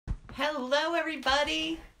Hello,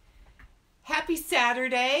 everybody. Happy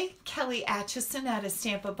Saturday. Kelly Acheson at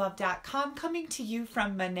stampabove.com coming to you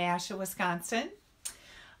from Menasha, Wisconsin.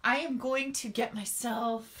 I am going to get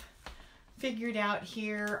myself figured out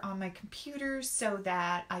here on my computer so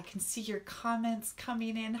that I can see your comments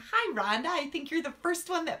coming in. Hi, Rhonda. I think you're the first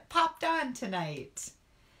one that popped on tonight.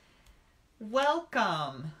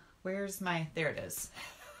 Welcome. There it is.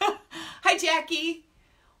 Hi, Jackie.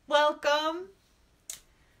 Welcome.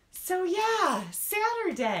 So yeah,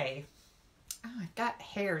 Saturday. Oh, I've got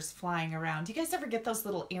hairs flying around. Do you guys ever get those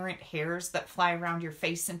little errant hairs that fly around your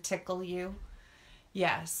face and tickle you?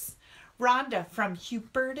 Yes. Rhonda from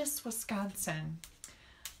Hubertus, Wisconsin.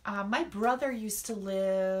 My brother used to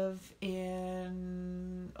live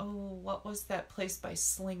in, what was that place by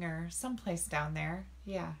Slinger? Someplace down there.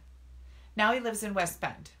 Yeah. Now he lives in West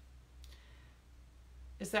Bend.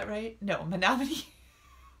 Is that right? No, Menominee.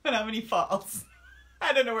 Menominee Falls.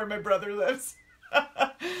 I don't know where my brother lives.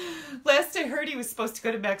 Last I heard, he was supposed to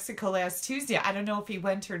go to Mexico last Tuesday. I don't know if he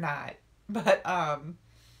went or not. But,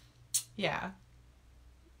 yeah.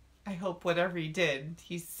 I hope whatever he did,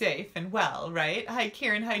 he's safe and well, right? Hi,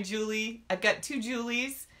 Karen. Hi, Julie. I've got two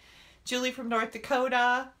Julies. Julie from North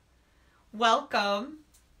Dakota. Welcome.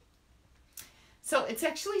 So it's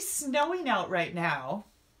actually snowing out right now.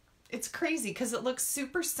 It's crazy because it looks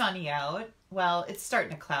super sunny out. Well, it's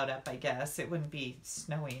starting to cloud up, I guess. It wouldn't be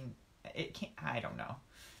snowing. It can't, I don't know.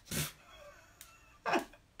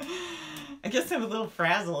 I guess I'm a little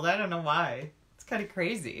frazzled. I don't know why. It's kind of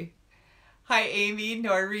crazy. Hi, Amy,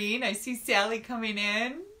 Noreen. I see Sally coming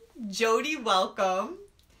in. Jody, welcome.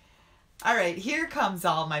 All right, here comes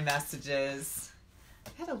all my messages. I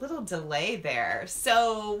had a little delay there.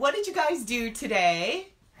 So what did you guys do today?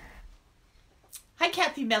 Hi,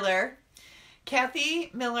 Kathy Miller.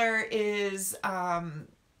 Kathy Miller is,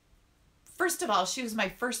 first of all, she was my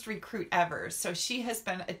first recruit ever. So she has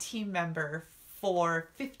been a team member for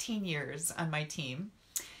 15 years on my team.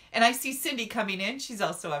 And I see Cindy coming in. She's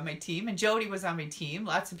also on my team. And Jody was on my team.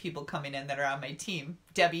 Lots of people coming in that are on my team.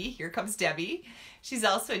 Debbie, here comes Debbie. She's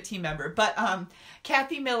also a team member. But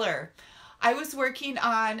Kathy Miller, I was working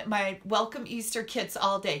on my Welcome Easter kits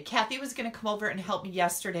all day. Kathy was going to come over and help me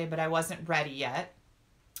yesterday, but I wasn't ready yet.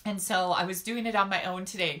 And so I was doing it on my own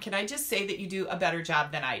today. And can I just say that you do a better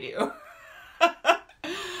job than I do?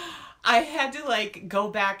 I had to go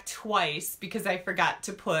back twice because I forgot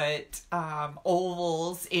to put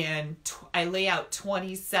ovals in. I lay out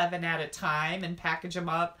 27 at a time and package them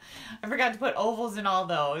up. I forgot to put ovals in all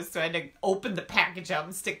those. So I had to open the package up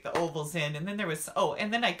and stick the ovals in. And then there was,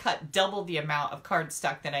 and then I cut double the amount of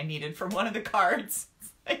cardstock that I needed from one of the cards.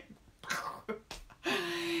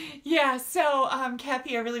 Yeah, so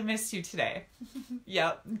Kathy, I really missed you today.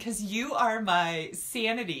 Yep, because you are my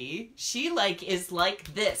sanity. She is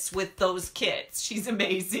like this with those kits. She's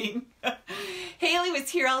amazing. Haley was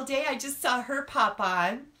here all day. I just saw her pop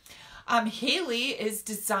on. Haley is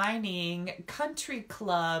designing country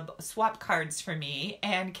club swap cards for me,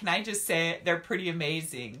 and can I just say they're pretty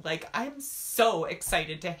amazing. I'm so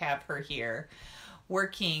excited to have her here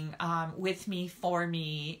working with me, for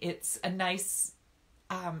me. It's a nice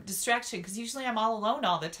distraction because usually I'm all alone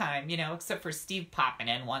all the time, except for Steve popping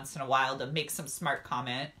in once in a while to make some smart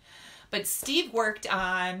comment. But Steve worked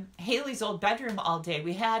on Haley's old bedroom all day.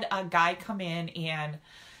 We had a guy come in and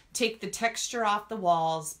take the texture off the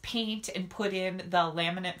walls, paint, and put in the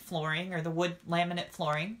laminate flooring or the wood laminate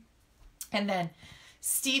flooring. And then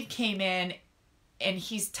Steve came in and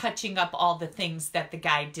he's touching up all the things that the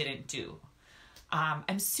guy didn't do.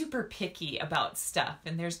 I'm super picky about stuff,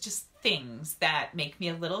 and there's just things that make me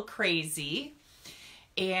a little crazy.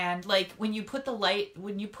 And when you put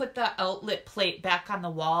the outlet plate back on the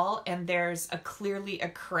wall and there's clearly a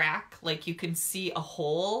crack, you can see a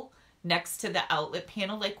hole next to the outlet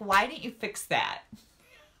panel, why didn't you fix that?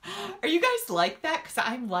 Are you guys like that? Because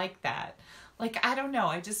I'm like that. I don't know.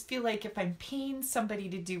 I just feel like if I'm paying somebody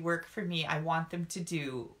to do work for me, I want them to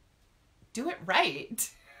do it right.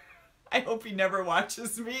 I hope he never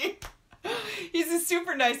watches me. He's a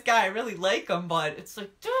super nice guy. I really like him, but it's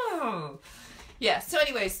oh. Yeah, so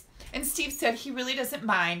anyways, and Steve said he really doesn't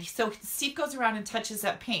mind. So Steve goes around and touches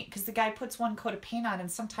up paint because the guy puts one coat of paint on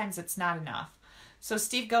and sometimes it's not enough. So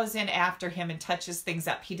Steve goes in after him and touches things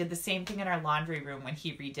up. He did the same thing in our laundry room when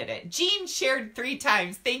he redid it. Jean shared 3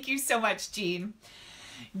 times. Thank you so much, Jean.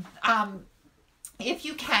 If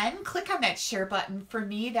you can, click on that share button. For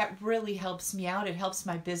me, that really helps me out. It helps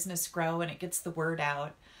my business grow and it gets the word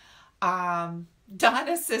out.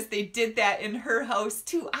 Donna says they did that in her house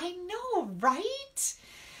too. I know, right?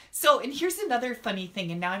 So, and here's another funny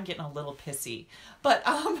thing, and now I'm getting a little pissy. But,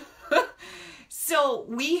 So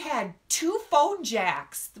we had 2 phone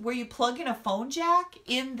jacks where you plug in a phone jack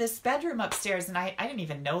in this bedroom upstairs. And I didn't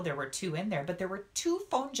even know there were 2 in there, but there were 2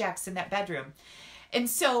 phone jacks in that bedroom. And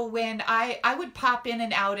so when I would pop in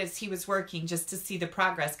and out as he was working just to see the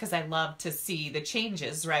progress, because I love to see the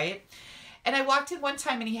changes, right? And I walked in one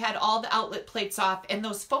time and he had all the outlet plates off and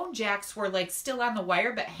those phone jacks were like still on the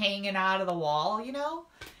wire but hanging out of the wall, you know?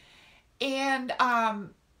 And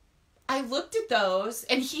I looked at those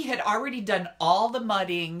and he had already done all the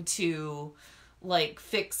mudding to like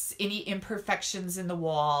fix any imperfections in the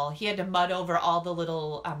wall. He had to mud over all the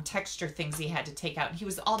little texture things he had to take out. And he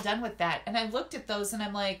was all done with that. And I looked at those and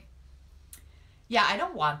I'm like, yeah, I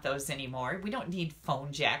don't want those anymore. We don't need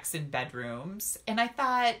phone jacks in bedrooms. And I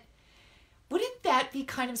thought, wouldn't that be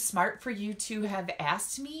kind of smart for you to have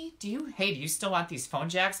asked me? Do you still want these phone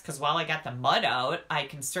jacks? Because while I got the mud out, I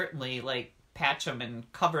can certainly like patch them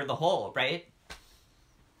and cover the hole, right?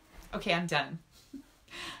 Okay, I'm done.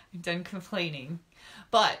 I'm done complaining.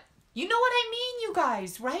 But you know what I mean, you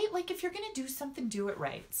guys, right? Like if you're going to do something, do it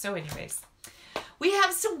right. So anyways, we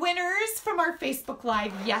have some winners from our Facebook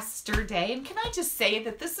Live yesterday. And can I just say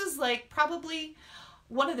that this is like probably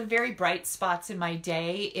one of the very bright spots in my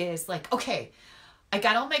day is like, okay, I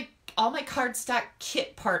got all my cardstock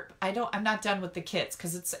kit part. I'm not done with the kits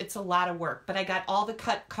because it's a lot of work, but I got all the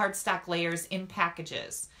cut cardstock layers in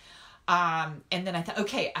packages. And then I thought,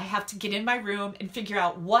 okay, I have to get in my room and figure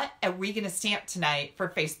out what are we going to stamp tonight for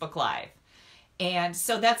Facebook Live. And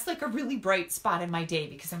so that's like a really bright spot in my day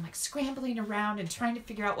because I'm like scrambling around and trying to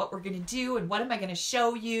figure out what we're going to do and what am I going to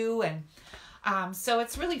show you. And so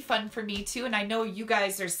it's really fun for me too. And I know you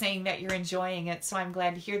guys are saying that you're enjoying it. So I'm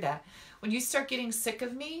glad to hear that. When you start getting sick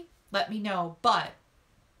of me, let me know. But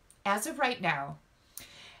as of right now,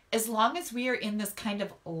 as long as we are in this kind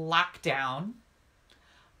of lockdown,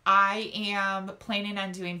 I am planning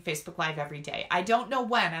on doing Facebook Live every day. I don't know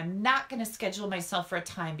when. I'm not going to schedule myself for a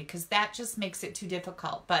time because that just makes it too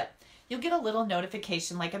difficult. But you'll get a little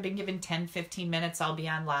notification, like I've been given 10, 15 minutes, I'll be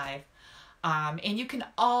on live. And you can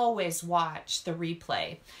always watch the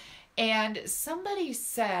replay. And somebody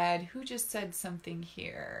said, who just said something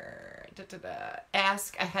here?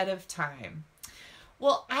 Ask ahead of time.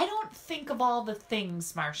 Well, I don't think of all the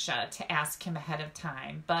things, Marcia, to ask him ahead of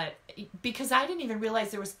time, but because I didn't even realize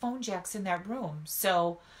there was phone jacks in that room.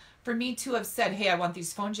 So for me to have said, hey, I want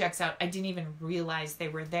these phone jacks out, I didn't even realize they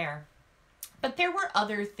were there. But there were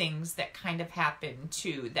other things that kind of happened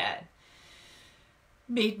too that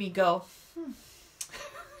made me go,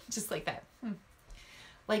 just like that.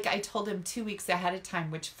 Like I told him 2 weeks ahead of time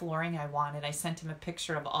which flooring I wanted. I sent him a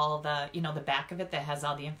picture of all the, the back of it that has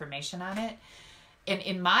all the information on it. And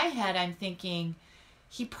in my head, I'm thinking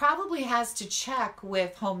he probably has to check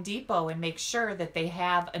with Home Depot and make sure that they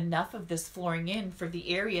have enough of this flooring in for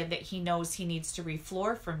the area that he knows he needs to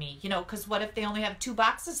refloor for me. Because what if they only have 2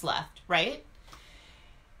 boxes left, right?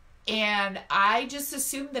 And I just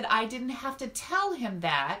assumed that I didn't have to tell him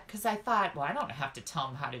that because I thought, well, I don't have to tell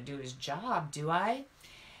him how to do his job, do I?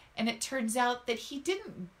 And it turns out that he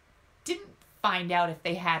didn't find out if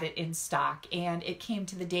they had it in stock, and it came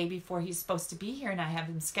to the day before he's supposed to be here and I have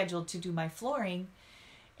him scheduled to do my flooring,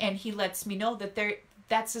 and he lets me know that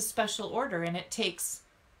that's a special order and it takes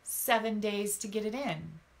 7 days to get it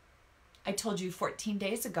in. I told you 14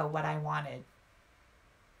 days ago what I wanted.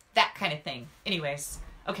 That kind of thing. Anyways,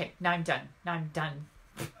 okay, now I'm done.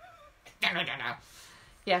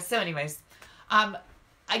 Yeah, so anyways,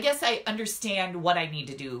 I guess I understand what I need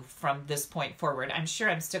to do from this point forward. I'm sure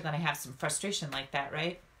I'm still going to have some frustration like that,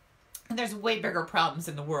 right? And there's way bigger problems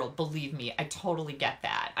in the world, believe me. I totally get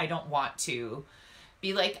that. I don't want to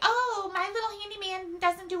be like, oh, my little handyman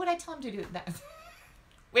doesn't do what I tell him to do.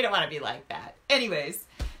 We don't want to be like that. Anyways,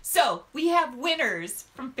 so we have winners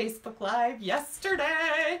from Facebook Live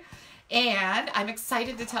yesterday. And I'm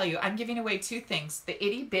excited to tell you, I'm giving away 2 things. The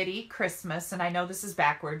Itty Bitty Christmas, and I know this is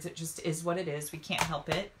backwards. It just is what it is. We can't help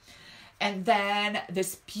it. And then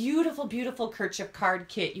this beautiful, beautiful kerchief card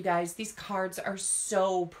kit. You guys, these cards are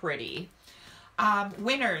so pretty.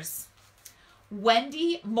 Winners.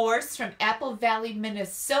 Wendy Morse from Apple Valley,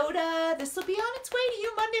 Minnesota. This will be on its way to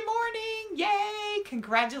you Monday morning. Yay!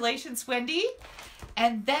 Congratulations, Wendy.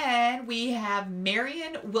 And then we have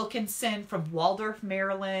Marion Wilkinson from Waldorf,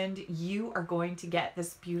 Maryland. You are going to get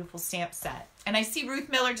this beautiful stamp set. And I see Ruth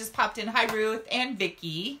Miller just popped in. Hi, Ruth and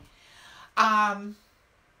Vicky. I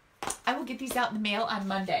will get these out in the mail on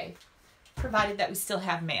Monday, provided that we still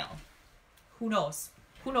have mail. Who knows?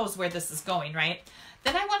 who knows where this is going, right?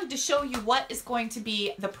 Then I wanted to show you what is going to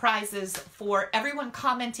be the prizes for everyone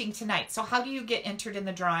commenting tonight. So how do you get entered in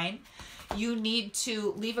the drawing? You need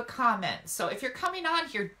to leave a comment. So if you're coming on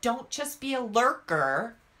here, don't just be a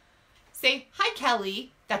lurker. Say, hi,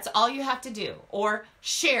 Kelly. That's all you have to do. Or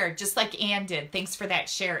share, just like Ann did. Thanks for that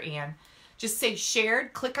share, Ann. Just say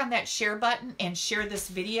shared. Click on that share button and share this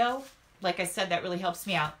video. Like I said, that really helps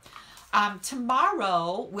me out.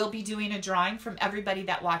 Tomorrow, we'll be doing a drawing from everybody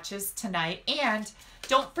that watches tonight. And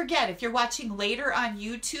don't forget, if you're watching later on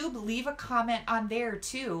YouTube, leave a comment on there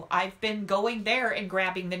too. I've been going there and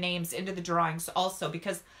grabbing the names into the drawings also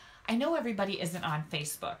because I know everybody isn't on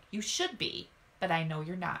Facebook. You should be, but I know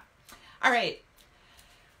you're not. All right.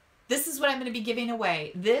 This is what I'm going to be giving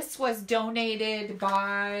away. This was donated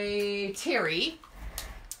by Terry.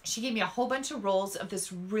 She gave me a whole bunch of rolls of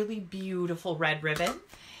this really beautiful red ribbon.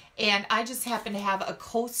 And I just happen to have a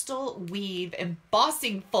coastal weave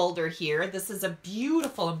embossing folder here. This is a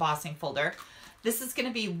beautiful embossing folder. This is going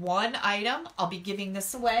to be one item. I'll be giving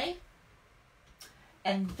this away.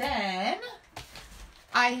 And then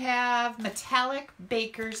I have metallic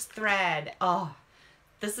baker's thread. Oh,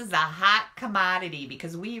 this is a hot commodity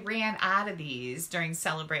because we ran out of these during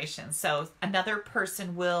celebration. So another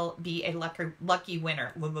person will be a lucky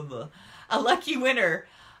winner. A lucky winner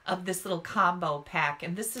of this little combo pack.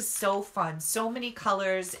 And this is so fun. So many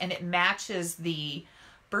colors, and it matches the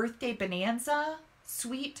birthday bonanza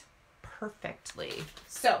suite perfectly.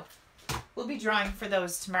 So we'll be drawing for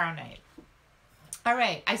those tomorrow night. All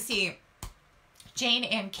right. I see Jane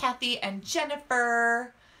and Kathy and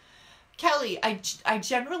Jennifer. Kelly, I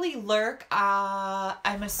generally lurk.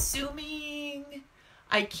 I'm assuming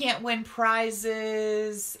I can't win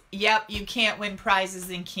prizes. Yep, you can't win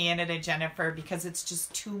prizes in Canada, Jennifer, because it's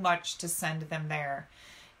just too much to send them there.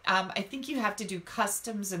 I think you have to do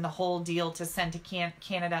customs and the whole deal to send to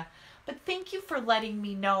Canada. But thank you for letting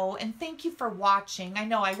me know, and thank you for watching. I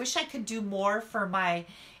know I wish I could do more for my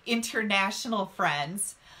international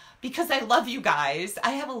friends, because I love you guys.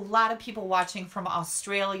 I have a lot of people watching from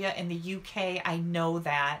Australia and the UK. I know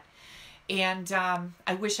that. And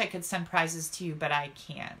I wish I could send prizes to you, but I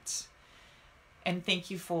can't. And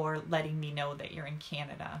thank you for letting me know that you're in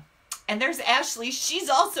Canada. And there's Ashley. She's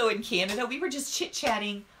also in Canada. We were just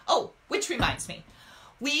chit-chatting. Oh, which reminds me.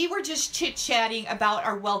 We were just chit-chatting about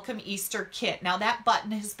our Welcome Easter kit. Now that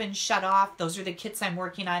button has been shut off. Those are the kits I'm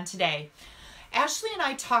working on today. Ashley and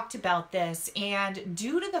I talked about this, and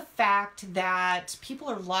due to the fact that people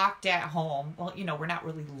are locked at home, well, you know, we're not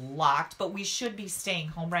really locked, but we should be staying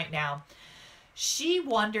home right now. She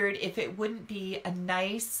wondered if it wouldn't be a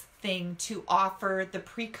nice thing to offer the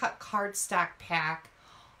pre-cut cardstock pack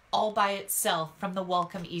all by itself from the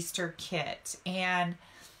Welcome Easter kit. And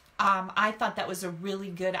I thought that was a really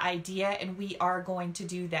good idea, and we are going to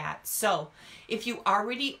do that. So if you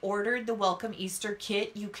already ordered the Welcome Easter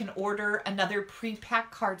kit, you can order another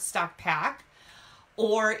pre-packed cardstock pack.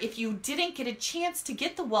 Or if you didn't get a chance to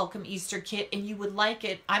get the Welcome Easter kit and you would like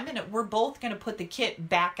it, we're both going to put the kit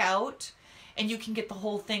back out, and you can get the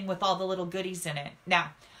whole thing with all the little goodies in it.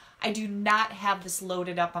 Now, I do not have this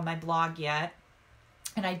loaded up on my blog yet,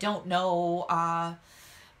 and I don't know,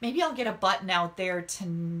 maybe I'll get a button out there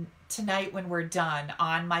tonight when we're done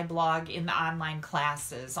on my blog in the online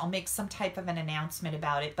classes. I'll make some type of an announcement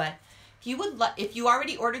about it. But if you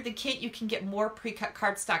already ordered the kit, you can get more pre-cut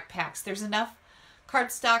cardstock packs. There's enough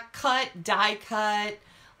cardstock cut, die cut,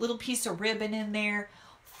 little piece of ribbon in there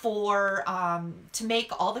for to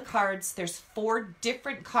make all the cards. There's 4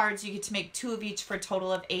 different cards. You get to make 2 of each for a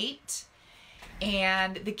total of 8.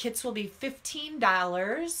 And the kits will be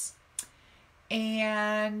 $15.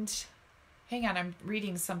 And hang on, I'm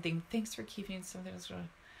reading something. Thanks for keeping something.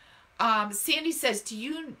 Sandy says,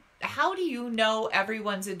 how do you know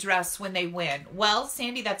everyone's address when they win? Well,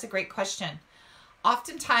 Sandy, that's a great question.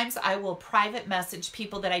 Oftentimes I will private message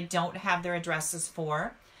people that I don't have their addresses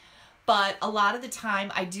for. But a lot of the time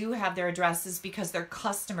I do have their addresses because they're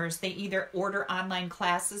customers. They either order online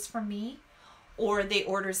classes from me or they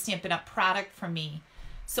order Stampin' Up! Product from me.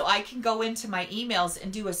 So I can go into my emails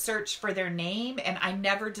and do a search for their name, and I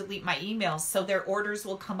never delete my emails. So their orders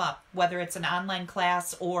will come up, whether it's an online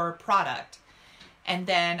class or product. And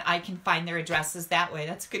then I can find their addresses that way.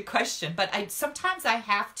 That's a good question. But sometimes I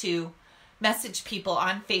have to message people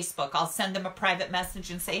on Facebook. I'll send them a private message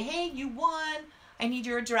and say, hey, you won. I need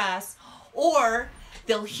your address. Or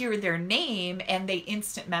they'll hear their name and they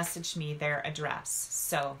instant message me their address.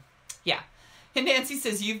 So, yeah. And Nancy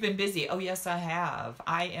says, you've been busy. Oh, yes, I have.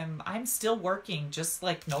 I'm still working just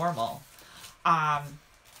like normal.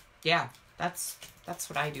 Yeah, that's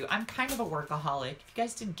what I do. I'm kind of a workaholic. If you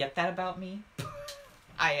guys didn't get that about me,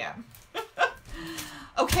 I am.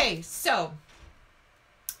 Okay, so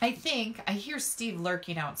I think I hear Steve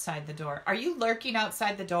lurking outside the door. Are you lurking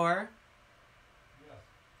outside the door? Yes.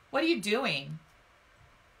 What are you doing?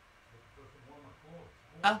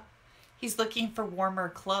 Oh, he's looking for warmer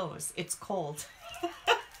clothes. It's cold.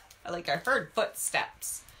 I heard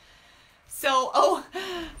footsteps. So, oh,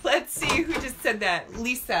 let's see who just said that.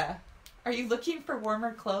 Lisa, are you looking for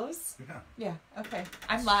warmer clothes? Yeah. Yeah, okay.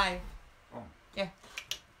 I'm live. Oh. Yeah.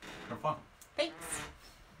 Have fun. Thanks.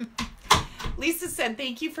 Lisa said,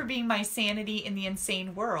 thank you for being my sanity in the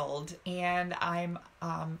insane world. And I'm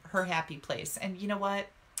her happy place. And you know what?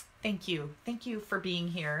 Thank you. Thank you for being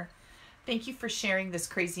here. Thank you for sharing this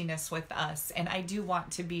craziness with us. And I do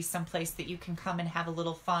want to be someplace that you can come and have a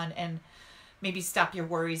little fun and maybe stop your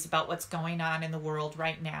worries about what's going on in the world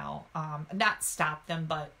right now. Not stop them,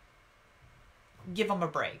 but give them a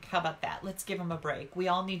break. How about that? Let's give them a break. We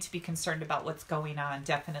all need to be concerned about what's going on,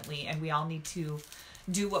 definitely. And we all need to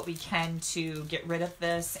do what we can to get rid of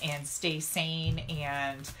this and stay sane.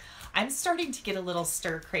 And I'm starting to get a little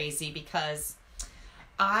stir crazy because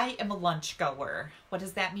I am a lunch goer. What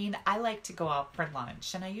does that mean? I like to go out for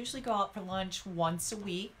lunch. And I usually go out for lunch once a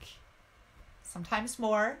week, sometimes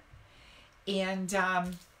more. And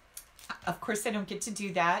of course, I don't get to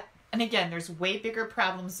do that. And again, there's way bigger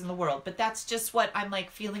problems in the world, but that's just what I'm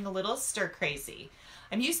feeling a little stir crazy.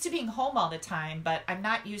 I'm used to being home all the time, but I'm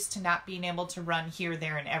not used to not being able to run here,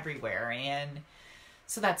 there, and everywhere. And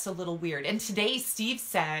so that's a little weird. And today, Steve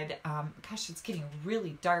said, gosh, it's getting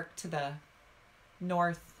really dark to the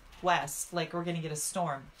northwest, we're going to get a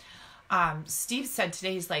storm. Steve said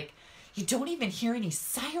today, he's like, you don't even hear any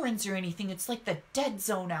sirens or anything. It's like the dead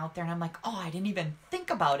zone out there. And I'm like, oh, I didn't even think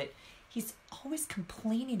about it. He's always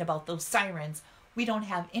complaining about those sirens. We don't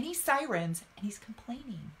have any sirens, and he's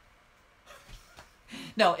complaining.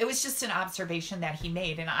 No, it was just an observation that he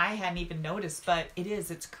made, and I hadn't even noticed, but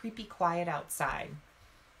it's creepy quiet outside.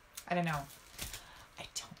 I don't know. I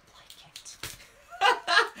don't like it.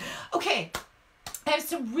 Okay, I have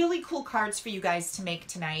some really cool cards for you guys to make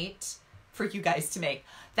tonight,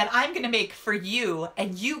 that I'm going to make for you,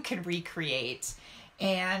 and you can recreate.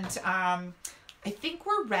 And I think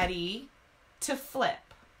we're ready to flip.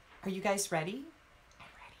 Are you guys ready? I'm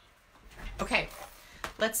ready. Okay.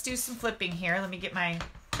 Let's do some flipping here. Let me get my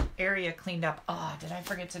area cleaned up. Oh, did I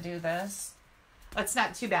forget to do this? Oh, it's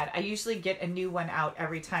not too bad. I usually get a new one out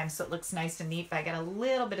every time, so it looks nice and neat, but I got a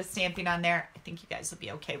little bit of stamping on there. I think you guys will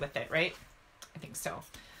be okay with it, right? I think so.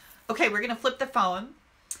 Okay, we're going to flip the phone.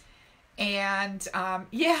 And,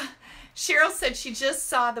 yeah, Cheryl said she just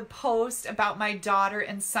saw the post about my daughter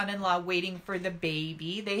and son-in-law waiting for the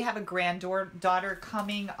baby. They have a granddaughter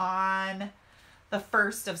coming on the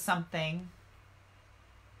 1st of something.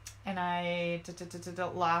 And I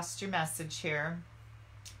lost your message here.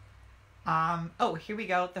 Oh, here we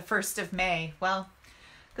go. The 1st of May. Well,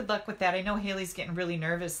 good luck with that. I know Haley's getting really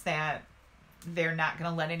nervous that they're not going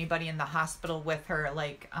to let anybody in the hospital with her.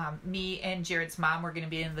 Me and Jared's mom were going to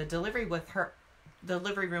be in the delivery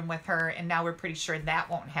room with her, and now we're pretty sure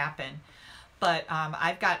that won't happen. But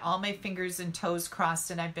I've got all my fingers and toes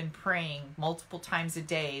crossed, and I've been praying multiple times a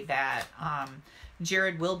day that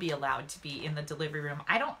Jared will be allowed to be in the delivery room.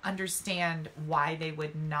 I don't understand why they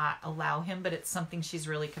would not allow him, but it's something she's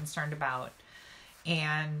really concerned about.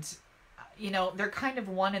 And, they're kind of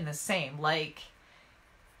one and the same.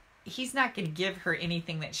 He's not going to give her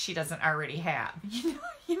anything that she doesn't already have. You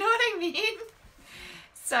know what I mean?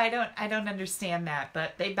 So I don't understand that,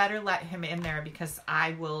 but they better let him in there because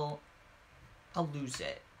I'll lose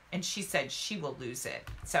it. And she said she will lose it.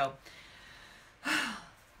 So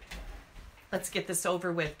let's get this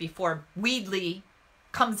over with before Weedley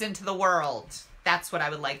comes into the world. That's what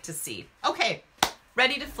I would like to see. Okay,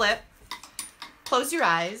 ready to flip. Close your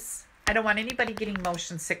eyes. I don't want anybody getting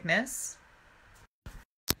motion sickness.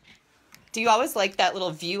 Do you always like that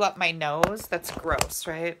little view up my nose? That's gross,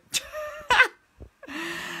 right?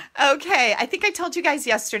 Okay, I think I told you guys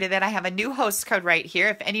yesterday that I have a new host code right here.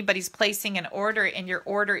 If anybody's placing an order and your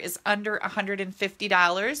order is under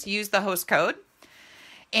 $150, use the host code.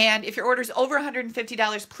 And if your order is over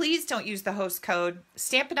 $150, please don't use the host code.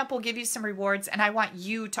 Stampin' Up! Will give you some rewards, and I want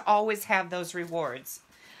you to always have those rewards.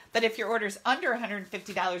 But if your order is under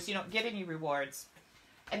 $150, you don't get any rewards.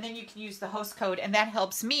 And then you can use the host code, and that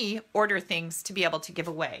helps me order things to be able to give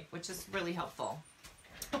away, which is really helpful.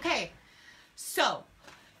 Okay, so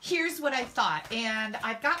here's what I thought. And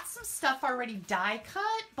I've got some stuff already die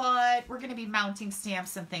cut, but we're going to be mounting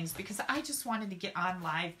stamps and things because I just wanted to get on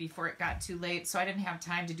live before it got too late, so I didn't have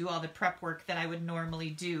time to do all the prep work that I would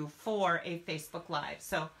normally do for a Facebook Live.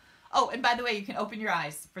 So, oh, and by the way, you can open your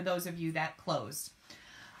eyes for those of you that closed.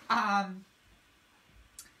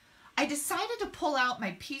 I decided to pull out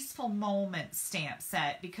my Peaceful Moment stamp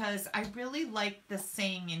set because I really like the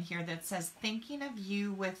saying in here that says, thinking of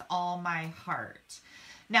you with all my heart.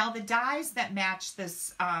 Now, the dies that match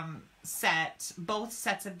this set, both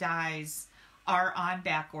sets of dies are on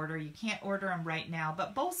back order. You can't order them right now,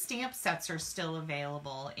 but both stamp sets are still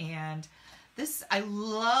available. And this, I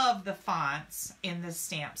love the fonts in this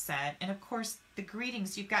stamp set. And of course, the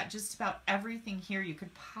greetings, you've got just about everything here you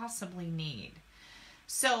could possibly need.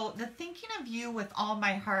 So the thinking of you with all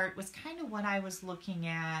my heart was kind of what I was looking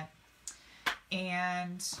at.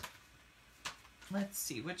 And let's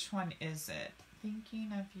see, which one is it?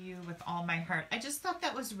 Thinking of you with all my heart. I just thought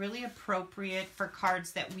that was really appropriate for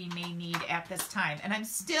cards that we may need at this time. And I'm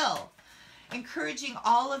still encouraging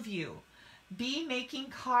all of you, be making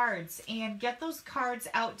cards and get those cards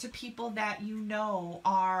out to people that you know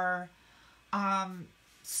are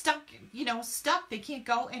stuck, stuck. They can't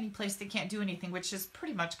go anyplace. They can't do anything, which is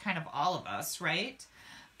pretty much kind of all of us, right?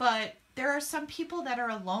 But there are some people that are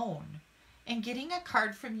alone. And getting a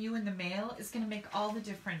card from you in the mail is going to make all the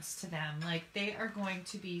difference to them. Like, they are going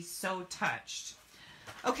to be so touched.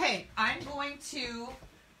 Okay, I'm going to...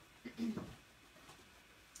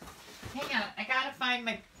 Hang on, I got to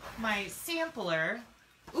find my sampler.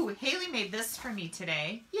 Ooh, Haley made this for me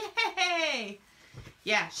today. Yay!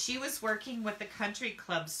 Yeah, she was working with the Country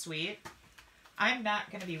Club suite. I'm not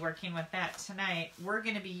going to be working with that tonight. We're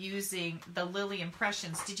going to be using the Lily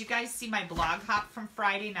Impressions. Did you guys see my blog hop from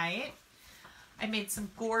Friday night? I made some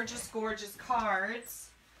gorgeous, gorgeous cards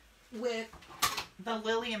with the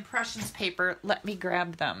Lily Impressions paper. Let me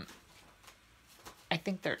grab them. I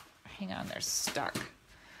think they're, hang on, they're stuck.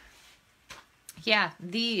 Yeah,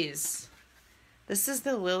 these. This is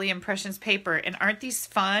the Lily Impressions paper. And aren't these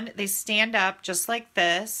fun? They stand up just like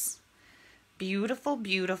this. Beautiful,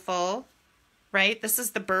 beautiful. Right? This is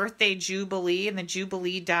the birthday Jubilee and the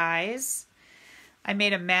Jubilee dies. I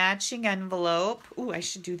made a matching envelope. Ooh, I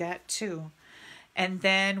should do that too. And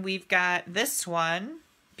then we've got this one,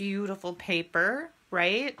 beautiful paper,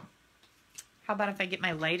 right? How about if I get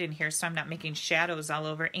my light in here so I'm not making shadows all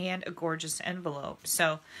over, and a gorgeous envelope.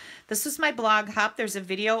 So this is my blog hop. There's a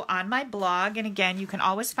video on my blog. And again, you can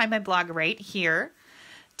always find my blog right here,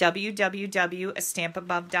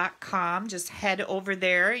 www.astampabove.com. Just head over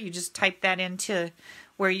there. You just type that into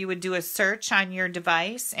where you would do a search on your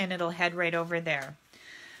device, and it'll head right over there.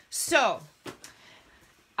 So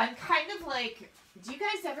I'm kind of like... Do you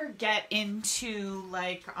guys ever get into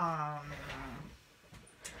like, I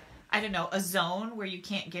don't know, a zone where you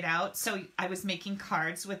can't get out? So I was making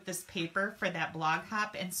cards with this paper for that blog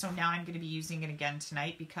hop. And so now I'm going to be using it again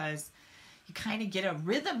tonight because you kind of get a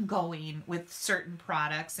rhythm going with certain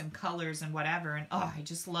products and colors and whatever. And oh, I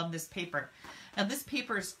just love this paper. Now this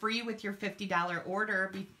paper is free with your $50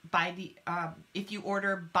 order if you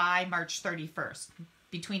order by March 31st.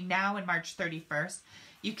 Between now and March 31st.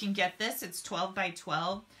 You can get this. It's 12 by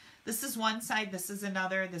 12. This is one side. This is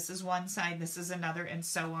another. This is one side. This is another, and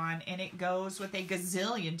so on. And it goes with a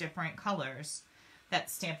gazillion different colors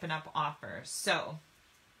that Stampin' Up! Offers. So,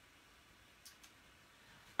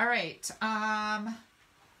 all right.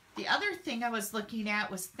 The other thing I was looking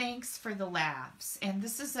at was Thanks for the Laughs. And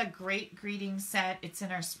this is a great greeting set. It's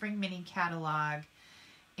in our Spring Mini catalog.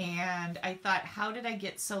 And I thought, how did I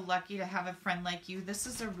get so lucky to have a friend like you? This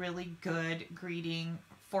is a really good greeting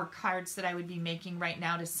for cards that I would be making right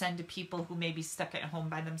now to send to people who may be stuck at home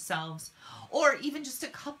by themselves. Or even just a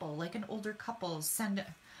couple, like an older couple. Send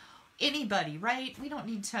anybody, right? You don't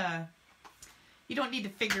need to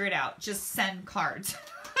figure it out. Just send cards.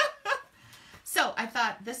 So I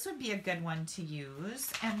thought this would be a good one to use.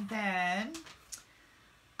 And then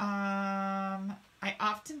I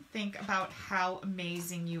often think about how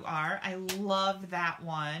amazing you are. I love that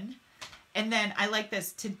one. And then I like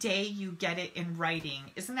this, today you get it in writing.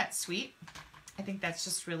 Isn't that sweet? I think that's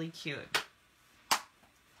just really cute.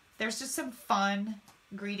 There's just some fun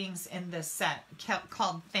greetings in this set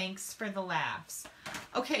called Thanks for the Laughs.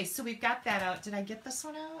 Okay, so we've got that out. Did I get this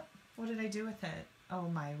one out? What did I do with it? Oh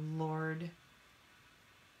my Lord.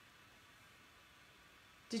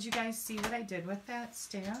 Did you guys see what I did with that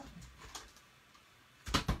stamp?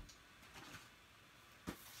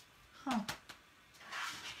 Huh.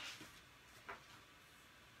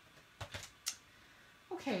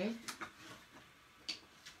 Okay.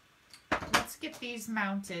 Let's get these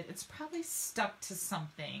mounted. It's probably stuck to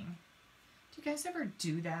something. Do you guys ever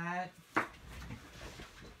do that?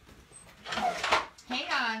 Hang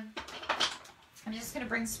on. I'm just going to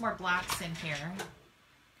bring some more blocks in here.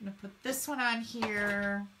 I'm going to put this one on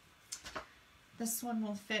here. This one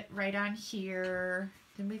will fit right on here.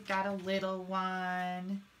 Then we've got a little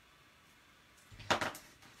one.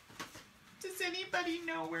 Does anybody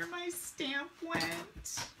know where my stamp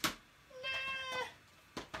went? Nah.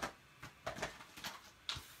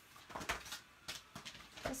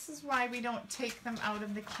 This is why we don't take them out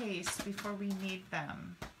of the case before we need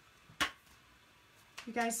them.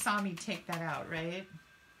 You guys saw me take that out, right?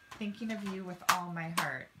 Thinking of you with all my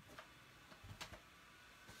heart.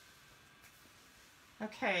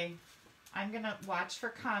 Okay, I'm gonna watch for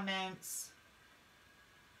comments.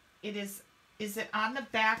 Is it on the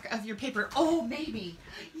back of your paper? Oh, maybe.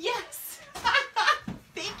 Yes.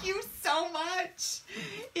 Thank you so much.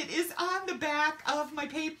 It is on the back of my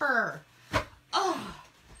paper. Oh,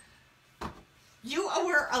 you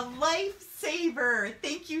were a lifesaver.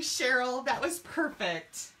 Thank you, Cheryl. That was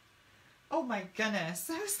perfect. Oh my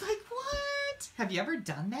goodness. I was like, what? Have you ever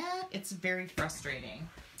done that? It's very frustrating.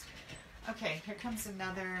 Okay, here comes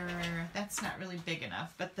another. That's not really big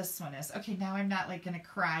enough, but this one is. Okay, now I'm not like gonna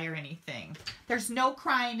cry or anything. There's no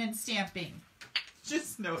crying and stamping.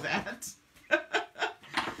 Just know that.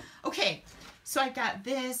 Okay, so I've got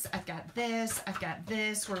this, I've got this, I've got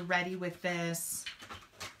this. We're ready with this.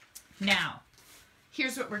 Now,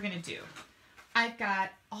 here's what we're gonna do. I've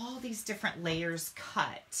got all these different layers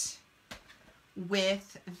cut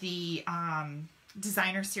with the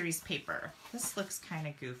designer series paper. This looks kind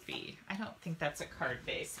of goofy. I don't think that's a card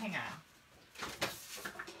base. Hang on.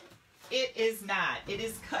 It is not. It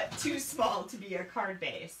is cut too small to be a card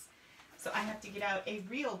base. So I have to get out a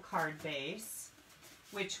real card base,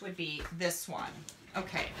 which would be this one.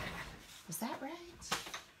 Okay. Is that right?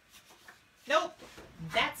 Nope.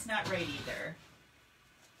 That's not right either.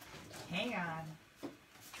 Hang on.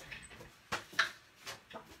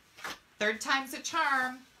 Third time's a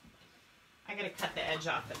charm. I gotta cut the edge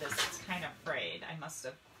off of this. It's kind of frayed. I must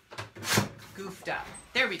have goofed up.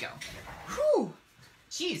 There we go. Whew.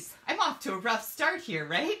 Jeez, I'm off to a rough start here,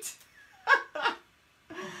 right?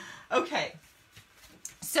 Okay.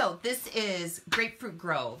 So this is Grapefruit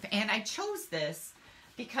Grove, and I chose this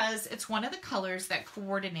because it's one of the colors that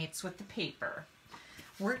coordinates with the paper.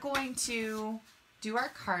 We're going to do our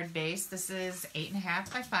card base. This is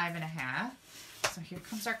 8.5 by 5.5. So here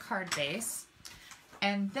comes our card base.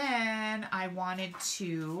 And then I wanted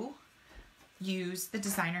to use the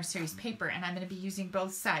designer series paper, and I'm going to be using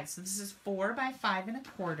both sides. So this is 4 by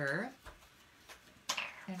 5.25.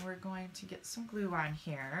 And we're going to get some glue on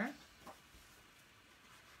here.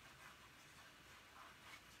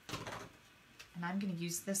 And I'm going to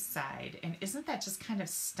use this side. And isn't that just kind of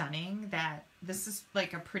stunning that this is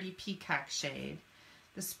like a pretty peacock shade?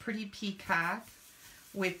 This pretty peacock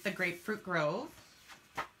with the Grapefruit Grove.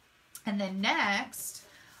 And then next,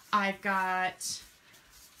 I've got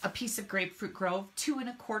a piece of Grapefruit Grove,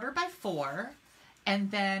 2.25 by 4. And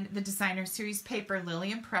then the designer series paper,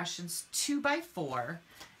 Lily Impressions, 2 by 4.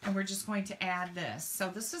 And we're just going to add this. So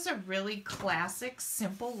this is a really classic,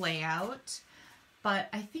 simple layout. But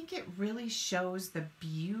I think it really shows the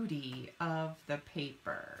beauty of the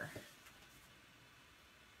paper.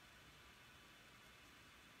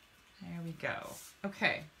 There we go.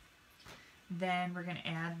 Okay. Then we're going to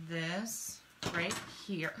add this right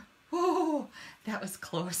here. Oh, that was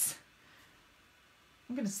close.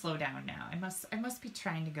 I'm going to slow down now. I must be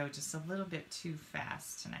trying to go just a little bit too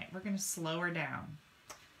fast tonight. We're going to slow her down.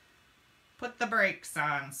 Put the brakes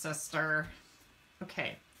on, sister.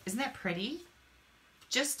 Okay. Isn't that pretty?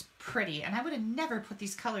 Just pretty. And I would have never put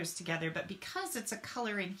these colors together, but because it's a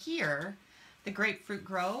color in here, the Grapefruit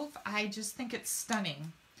Grove, I just think it's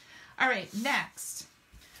stunning. All right, next.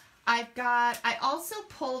 I also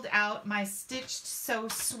pulled out my Stitched So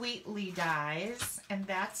Sweetly dies, and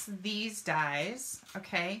that's these dies,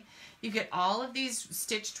 okay? You get all of these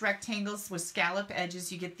stitched rectangles with scallop edges.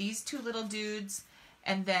 You get these two little dudes,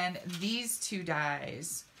 and then these two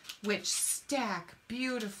dies, which stack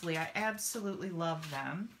beautifully. I absolutely love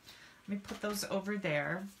them. Let me put those over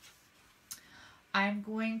there. I'm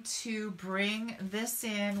going to bring this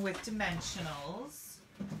in with dimensionals.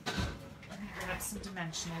 Grab some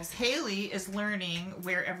dimensionals. Haley is learning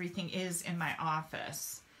where everything is in my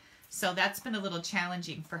office. So that's been a little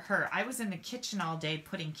challenging for her. I was in the kitchen all day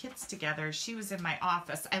putting kits together. She was in my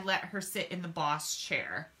office. I let her sit in the boss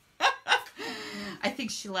chair. I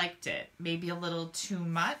think she liked it. Maybe a little too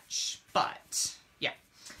much, but yeah,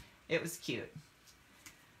 it was cute.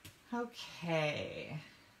 Okay.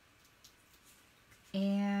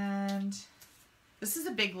 And this is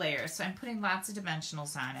a big layer, so I'm putting lots of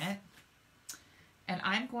dimensionals on it. And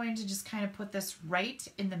I'm going to just kind of put this right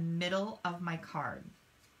in the middle of my card.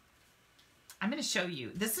 I'm going to show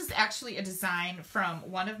you. This is actually a design from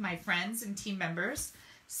one of my friends and team members,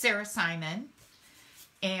 Sarah Simon.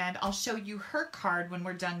 And I'll show you her card when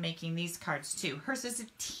we're done making these cards too. Hers is a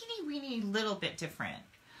teeny weeny little bit different.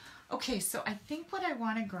 Okay, so I think what I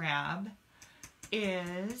want to grab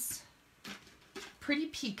is Pretty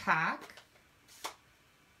Peacock.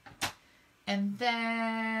 And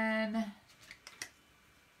then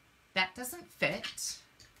that doesn't fit.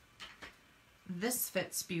 This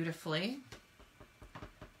fits beautifully. I'm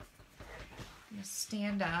going to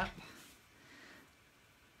stand up.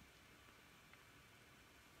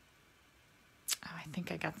 Oh, I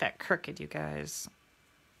think I got that crooked, you guys.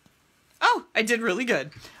 Oh, I did really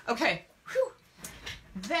good. Okay. Whew.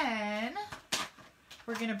 Then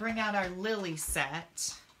we're going to bring out our lily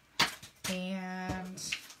set. And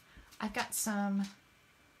I've got some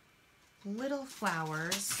little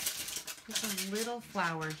flowers. There's a little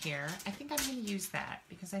flower here. I think I'm going to use that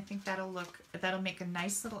because I think that'll make a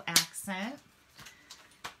nice little accent.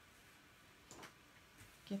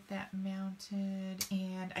 Get that mounted.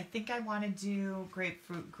 And I think I want to do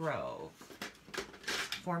Grapefruit Grove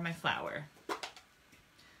for my flower.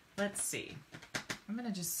 Let's see. I'm going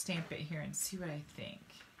to just stamp it here and see what I think.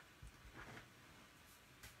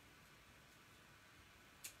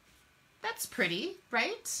 That's pretty,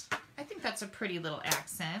 right? I think that's a pretty little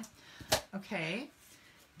accent. Okay,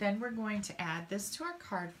 then we're going to add this to our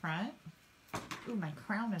card front. Ooh, my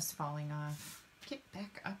crown is falling off. Get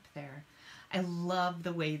back up there. I love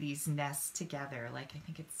the way these nest together. Like, I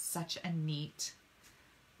think it's such a neat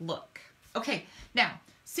look. Okay, now,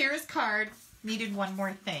 Sarah's card needed one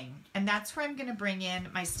more thing, and that's where I'm going to bring in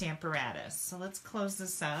my Stamparatus. So let's close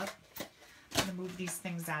this up. I'm going to move these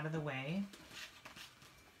things out of the way.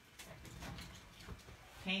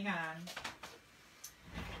 Hang on.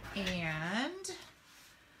 And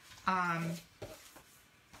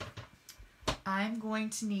I'm going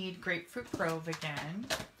to need Grapefruit Grove again.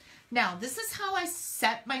 Now, this is how I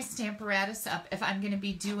set my Stamparatus up if I'm going to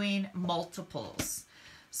be doing multiples.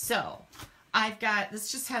 So, I've got,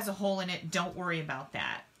 this just has a hole in it. Don't worry about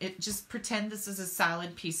that. Just pretend this is a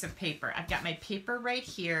solid piece of paper. I've got my paper right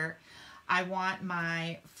here. I want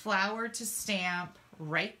my flower to stamp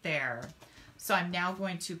right there. So I'm now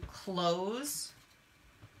going to close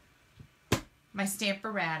my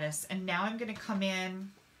Stamparatus, and now I'm going to come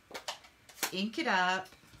in, ink it up,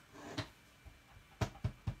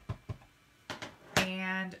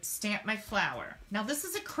 and stamp my flower. Now this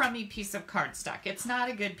is a crummy piece of cardstock. It's not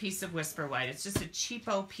a good piece of Whisper White. It's just a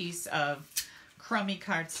cheapo piece of crummy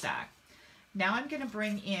cardstock. Now I'm going to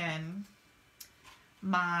bring in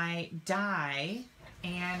my die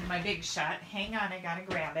and my Big Shot. Hang on, I got to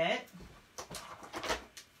grab it.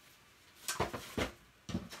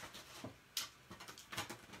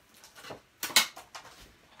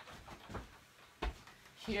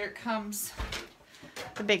 Here comes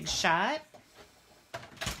the Big Shot,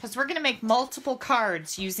 because we're going to make multiple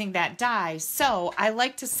cards using that die. So I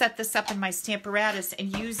like to set this up in my Stamparatus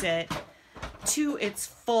and use it to its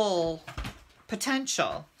full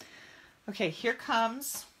potential. Okay, here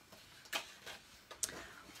comes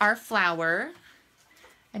our flower.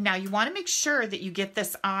 And now you want to make sure that you get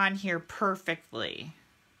this on here perfectly.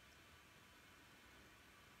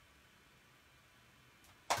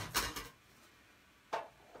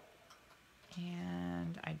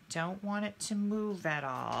 And I don't want it to move at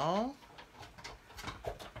all.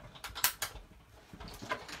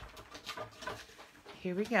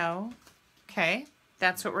 Here we go. Okay,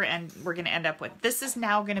 that's what we're going to end up with. This is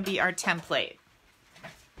now going to be our template.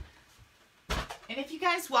 And if you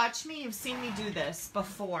guys watch me, you've seen me do this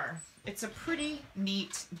before. It's a pretty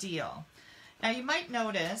neat deal. Now you might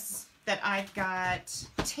notice that I've got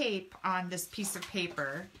tape on this piece of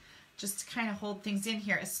paper just to kind of hold things in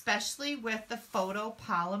here, especially with the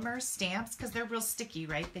photopolymer stamps, because they're real sticky,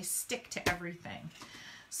 right? They stick to everything.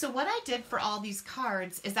 So what I did for all these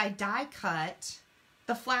cards is I die cut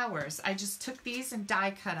the flowers. I just took these and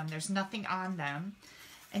die cut them. There's nothing on them.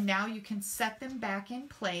 And now you can set them back in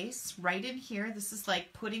place right in here. This is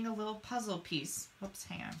like putting a little puzzle piece. Oops,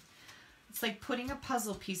 hang on. It's like putting a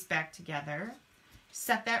puzzle piece back together.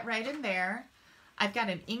 Set that right in there. I've got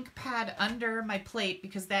an ink pad under my plate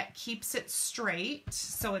because that keeps it straight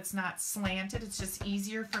so it's not slanted. It's just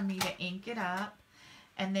easier for me to ink it up.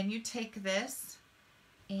 And then you take this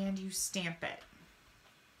and you stamp it.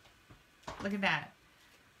 Look at that.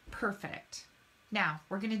 Perfect. Now,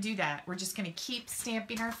 we're going to do that. We're just going to keep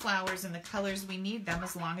stamping our flowers in the colors we need them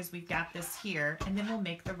as long as we've got this here, and then we'll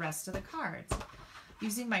make the rest of the cards.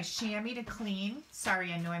 Using my chamois to clean.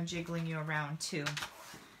 Sorry, I know I'm jiggling you around too.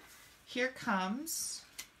 Here comes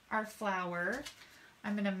our flower.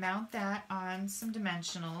 I'm going to mount that on some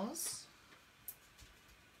dimensionals.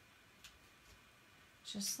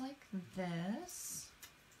 Just like this.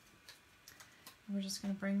 We're just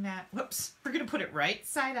going to bring that, whoops, we're going to put it right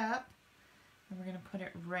side up, and we're going to put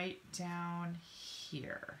it right down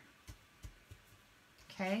here.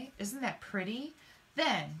 Okay, isn't that pretty?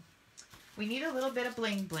 Then we need a little bit of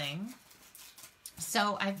bling bling.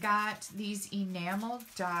 So I've got these enamel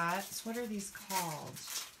dots. What are these called?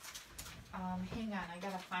 Hang on, I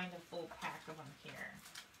gotta find a full pack of them here.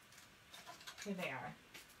 Here they are.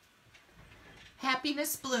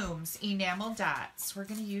 Happiness Blooms enamel dots. We're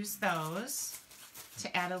gonna use those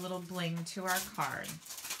to add a little bling to our card.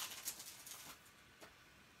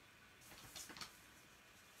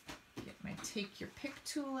 Get my take your pick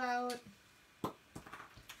tool out.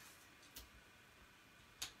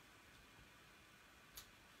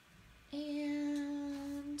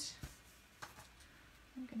 And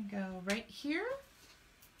I'm going to go right here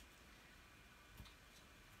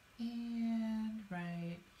and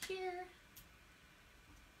right here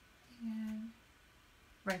and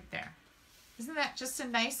right there. Isn't that just a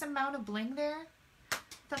nice amount of bling there? I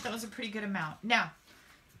thought that was a pretty good amount. Now,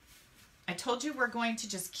 I told you we're going to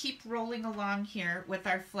just keep rolling along here with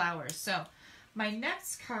our flowers. So my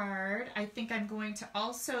next card, I think I'm going to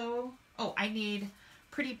also, oh, I need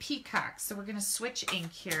Pretty Peacock. So we're going to switch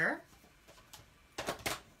ink here.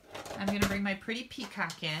 I'm going to bring my Pretty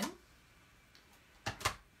Peacock in.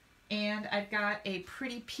 And I've got a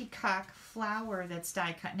Pretty Peacock flower that's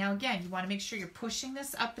die cut. Now again, you want to make sure you're pushing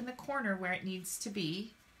this up in the corner where it needs to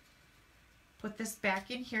be. Put this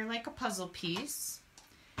back in here like a puzzle piece.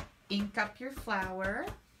 Ink up your flower.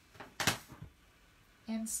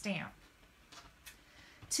 And stamp.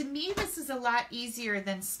 To me, this is a lot easier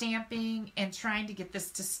than stamping and trying to get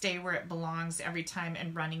this to stay where it belongs every time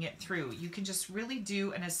and running it through. You can just really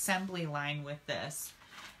do an assembly line with this,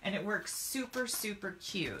 and it works super, super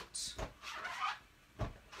cute.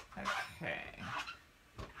 Okay.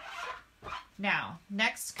 Now,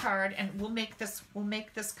 next card, and we'll make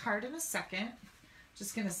this card in a second.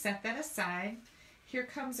 Just going to set that aside. Here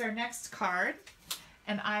comes our next card,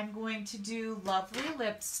 and I'm going to do Lovely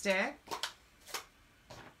Lipstick.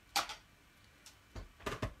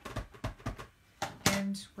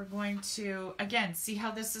 And we're going to, again, see how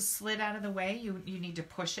this is slid out of the way? You need to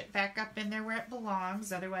push it back up in there where it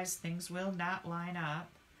belongs, otherwise things will not line up.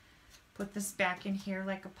 Put this back in here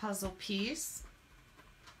like a puzzle piece.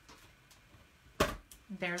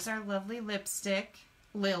 There's our lovely lipstick,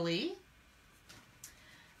 Lily.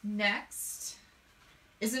 Next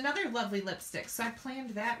is another lovely lipstick. So I planned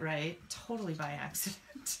that right, totally by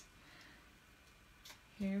accident.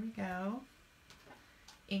 Here we go.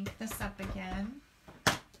 Ink this up again.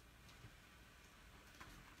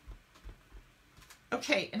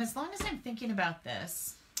 Okay, and as long as I'm thinking about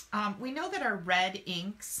this, we know that our red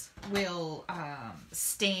inks will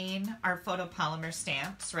stain our photopolymer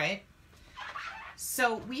stamps, right?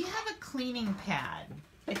 So we have a cleaning pad.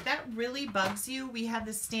 If that really bugs you, we have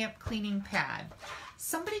the stamp cleaning pad.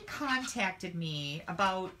 Somebody contacted me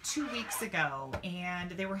about 2 weeks ago,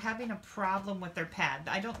 and they were having a problem with their pad.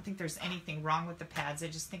 I don't think there's anything wrong with the pads. I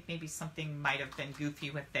just think maybe something might have been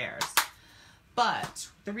goofy with theirs. But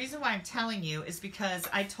the reason why I'm telling you is because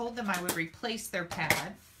I told them I would replace their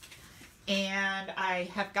pad, and I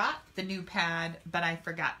have got the new pad, but I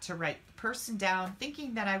forgot to write the person down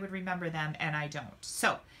thinking that I would remember them, and I don't.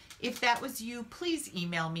 So if that was you, please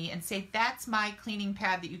email me and say that's my cleaning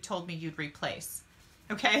pad that you told me you'd replace.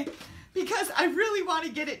 Okay? Because I really want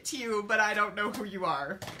to get it to you, but I don't know who you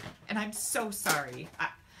are. And I'm so sorry.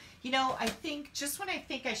 You know, I think just when I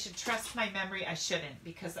think I should trust my memory, I shouldn't,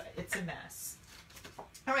 because it's a mess.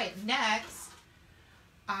 All right, next,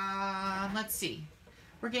 let's see.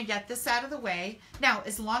 We're going to get this out of the way. Now,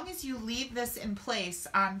 as long as you leave this in place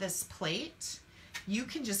on this plate, you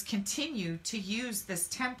can just continue to use this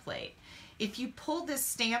template. If you pull this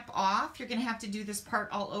stamp off, you're going to have to do this part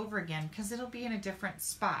all over again because it'll be in a different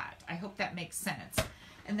spot. I hope that makes sense.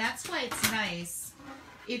 And that's why it's nice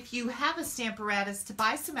if you have a Stamparatus to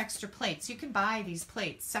buy some extra plates. You can buy these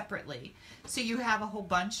plates separately, so you have a whole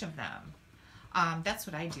bunch of them. That's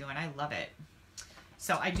what I do, and I love it.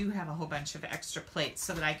 So I do have a whole bunch of extra plates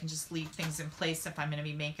so that I can just leave things in place if I'm going to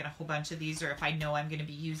be making a whole bunch of these, or if I know I'm going to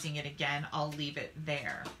be using it again, I'll leave it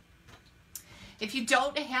there. If you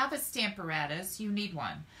don't have a Stamparatus, you need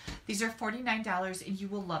one. These are $49 and you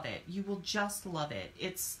will love it. You will just love it.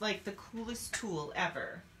 It's like the coolest tool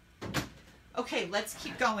ever. Okay, let's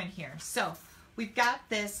keep going here. So we've got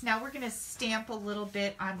this. Now we're going to stamp a little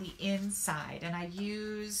bit on the inside, and I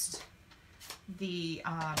used the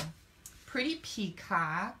Pretty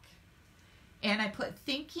Peacock, and I put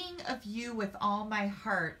Thinking of You with All My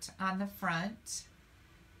Heart on the front,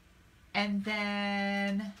 and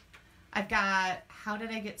then I've got, how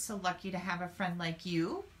did I get so lucky to have a friend like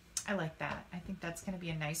you? I like that. I think that's going to be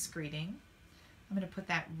a nice greeting. I'm going to put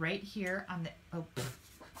that right here on the, oh,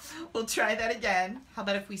 we'll try that again. How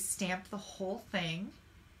about if we stamp the whole thing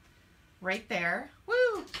right there?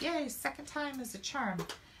 Woo! Yay, second time is a charm.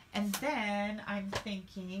 And then I'm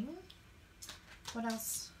thinking, what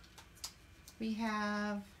else? We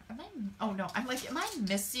have, oh no, I'm like, am I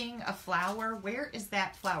missing a flower? Where is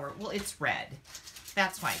that flower? Well, it's red.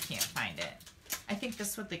 That's why I can't find it. I think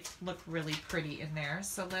this would look really pretty in there.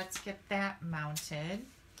 So let's get that mounted.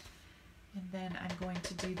 And then I'm going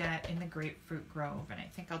to do that in the Grapefruit Grove. And I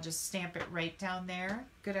think I'll just stamp it right down there.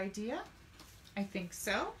 Good idea? I think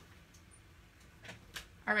so.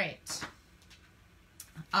 All right.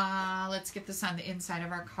 Let's get this on the inside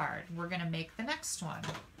of our card. We're going to make the next one.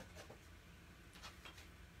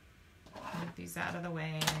 Move these out of the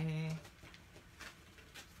way.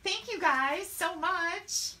 Thank you guys so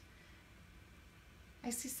much. I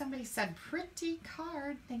see somebody said pretty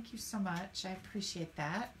card. Thank you so much. I appreciate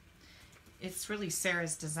that. It's really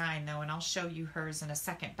Sarah's design though, and I'll show you hers in a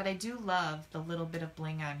second. But I do love the little bit of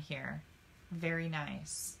bling on here. Very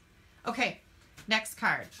nice. Okay, next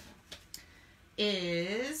card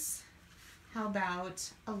is, how about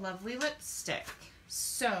a lovely lipstick?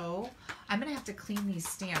 So I'm going to have to clean these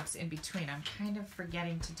stamps in between. I'm kind of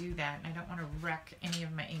forgetting to do that, and I don't want to wreck any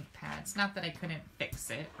of my ink pads. Not that I couldn't fix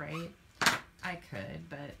it, right? I could,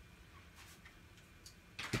 but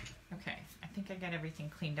okay. I think I got everything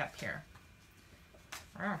cleaned up here.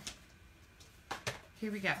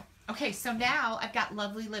 Here we go. Okay, so now I've got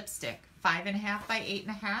lovely lipstick, 5.5 by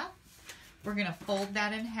 8.5. We're going to fold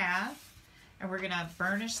that in half. And we're going to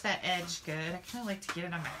burnish that edge good. I kind of like to get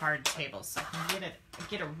it on my hard table so I can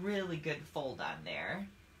get a really good fold on there.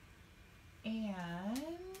 And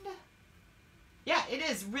yeah, it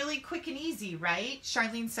is really quick and easy, right?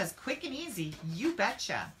 Charlene says quick and easy. You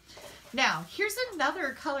betcha. Now, here's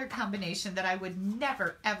another color combination that I would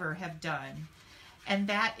never, ever have done. And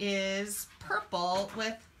that is purple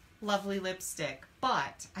with lovely lipstick.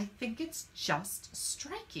 But I think it's just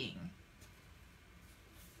striking.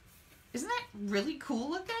 Isn't that really cool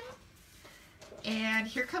looking? And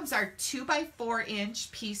here comes our 2 by 4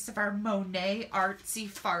 inch piece of our Monet Artsy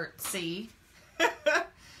Fartsy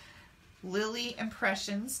Lily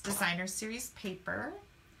Impressions Designer Series paper.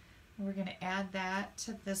 We're going to add that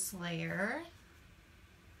to this layer.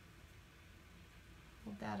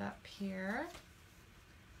 Hold that up here.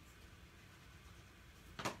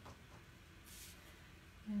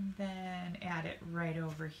 And then add it right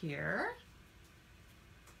over here.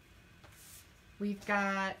 We've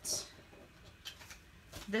got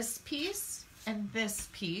this piece and this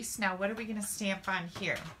piece. Now, what are we going to stamp on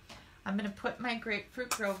here? I'm going to put my Grapefruit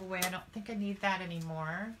Grove away. I don't think I need that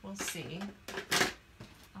anymore. We'll see.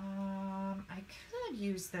 I could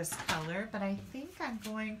use this color, but I think I'm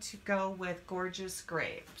going to go with Gorgeous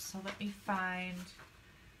Grape. So let me find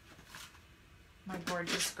my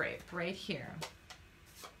Gorgeous Grape right here.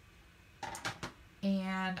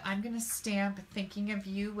 And I'm going to stamp Thinking of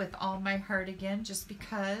You with all my heart again, just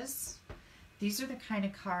because these are the kind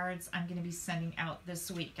of cards I'm going to be sending out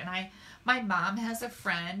this week. And my mom has a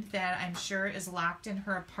friend that I'm sure is locked in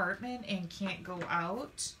her apartment and can't go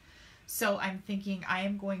out. So I'm thinking I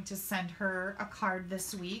am going to send her a card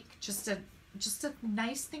this week, just a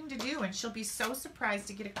nice thing to do. And she'll be so surprised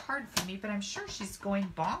to get a card from me, but I'm sure she's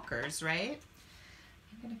going bonkers, right?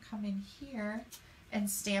 I'm going to come in here and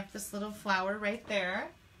stamp this little flower right there.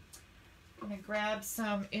 I'm going to grab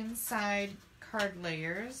some inside card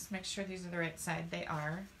layers. Make sure these are the right side. They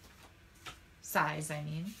are. Size, I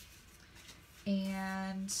mean.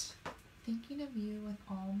 And Thinking of You with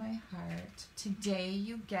all my heart. Today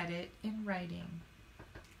you get it in writing.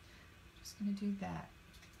 Just going to do that.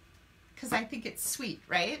 Because I think it's sweet,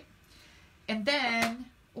 right? And then,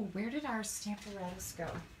 oh, where did our Stamparatus go?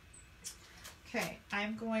 Okay,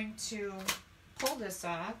 I'm going to pull this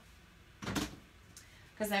off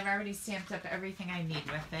because I've already stamped up everything I need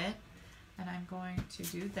with it, and I'm going to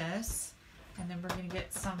do this, and then we're going to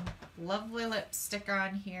get some lovely lipstick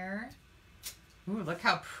on here. Ooh, look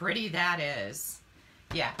how pretty that is.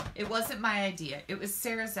 Yeah, it wasn't my idea, it was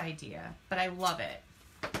Sarah's idea, but I love it.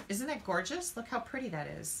 Isn't that gorgeous? Look how pretty that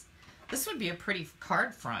is. This would be a pretty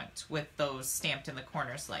card front with those stamped in the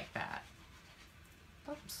corners like that.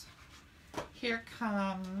 Oops. Here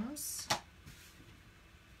comes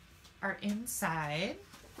our inside.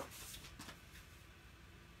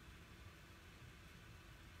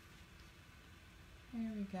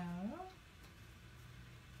 There we go.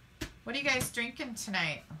 What are you guys drinking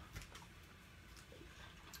tonight?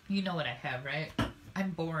 You know what I have, right?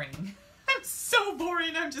 I'm boring. I'm so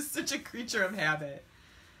boring. I'm just such a creature of habit.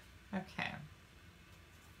 Okay.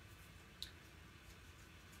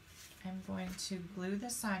 I'm going to glue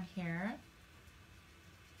this on here.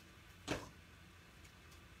 I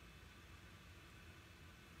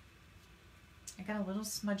got a little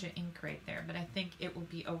smudge of ink right there, but I think it will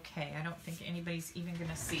be okay. I don't think anybody's even going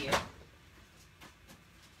to see it.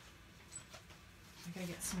 I gotta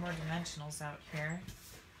get some more dimensionals out here.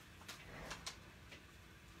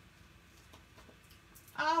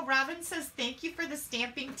 Oh, Robin says, thank you for the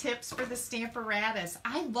stamping tips for the Stamparatus.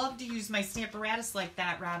 I love to use my Stamparatus like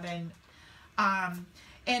that, Robin.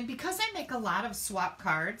 And because I make a lot of swap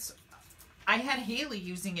cards, I had Haley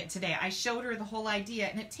using it today. I showed her the whole idea,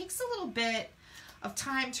 and it takes a little bit of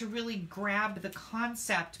time to really grab the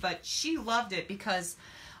concept, but she loved it because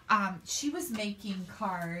she was making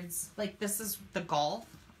cards, like this is the golf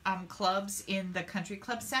clubs in the country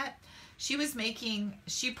club set. She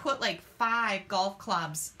put like 5 golf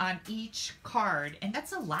clubs on each card, and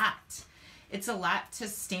that's a lot. It's a lot to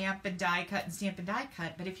stamp and die cut and stamp and die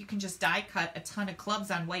cut, but if you can just die cut a ton of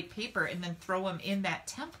clubs on white paper and then throw them in that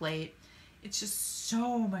template, it's just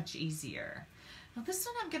so much easier. Now this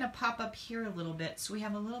one I'm going to pop up here a little bit so we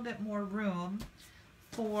have a little bit more room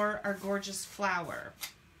for our gorgeous flower.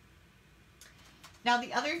 Now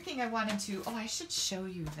the other thing I wanted to, I should show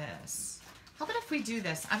you this. How about if we do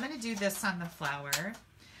this? I'm going to do this on the flower.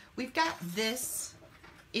 We've got this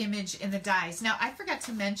image in the dies. Now I forgot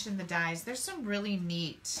to mention the dies. There's some really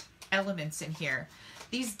neat elements in here.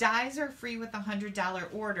 These dies are free with a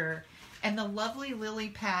 $100 order, and the lovely lily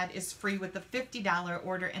pad is free with a $50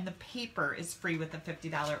 order, and the paper is free with a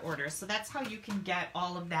 $50 order. So that's how you can get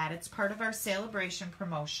all of that. It's part of our celebration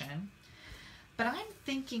promotion. But I'm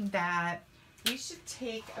thinking that we should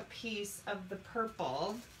take a piece of the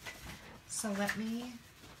purple. So let me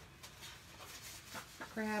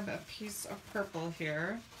grab a piece of purple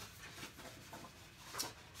here.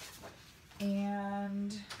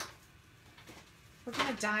 And we're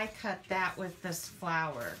going to die cut that with this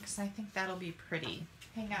flower because I think that'll be pretty.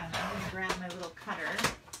 Hang on, I'm going to grab my little cutter.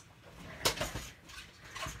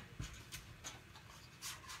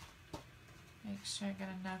 Make sure I got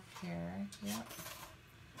enough here. Yep.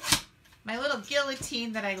 My little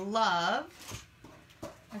guillotine that I love.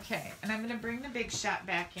 Okay, and I'm going to bring the Big Shot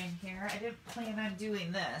back in here. I didn't plan on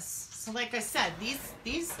doing this. So like I said,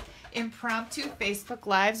 these impromptu Facebook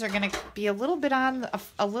Lives are going to be a little bit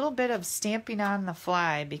of stamping on the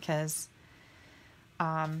fly because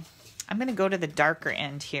I'm going to go to the darker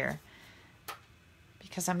end here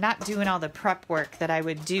because I'm not doing all the prep work that I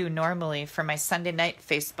would do normally for my Sunday night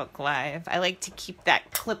Facebook Live. I like to keep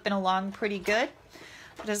that clipping along pretty good,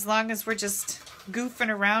 but as long as we're just goofing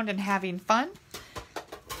around and having fun,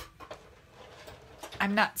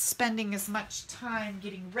 I'm not spending as much time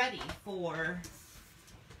getting ready for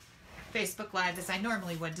Facebook Live as I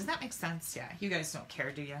normally would. Does that make sense? Yeah, you guys don't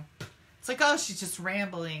care, do you? It's like, oh, she's just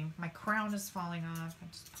rambling. My crown is falling off. I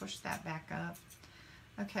just push that back up.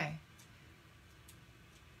 Okay.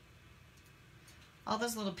 All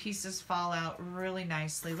those little pieces fall out really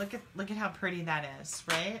nicely. Look at how pretty that is,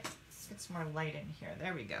 right? Let's get some more light in here.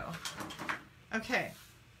 There we go. Okay.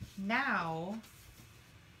 Now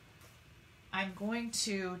I'm going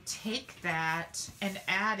to take that and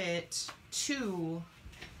add it to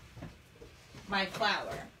my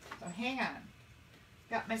flower. So hang on.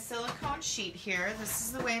 Got my silicone sheet here. This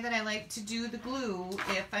is the way that I like to do the glue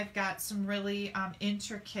if I've got some really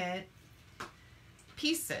intricate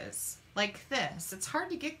pieces like this. It's hard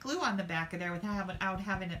to get glue on the back of there without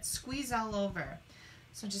having it squeeze all over.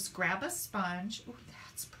 So just grab a sponge. Ooh,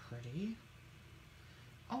 that's pretty.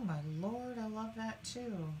 Oh my Lord, I love that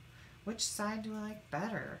too. Which side do I like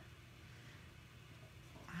better?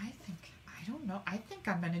 I don't know. I think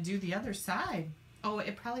I'm going to do the other side. Oh,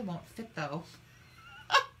 it probably won't fit though.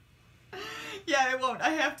 Yeah, it won't. I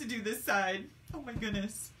have to do this side. Oh my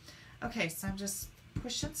goodness. Okay, so I'm just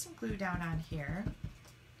pushing some glue down on here.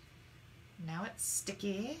 Now it's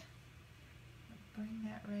sticky. Bring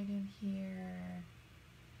that right in here.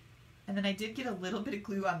 And then I did get a little bit of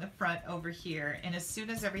glue on the front over here. And as soon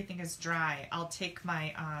as everything is dry, I'll take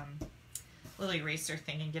my little eraser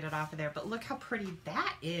thing and get it off of there. But look how pretty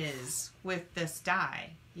that is with this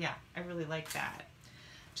die. Yeah, I really like that.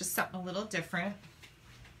 Just something a little different.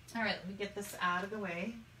 All right, let me get this out of the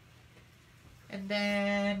way. And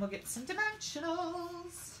then we'll get some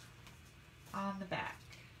dimensionals on the back.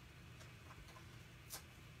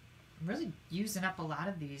 I'm really using up a lot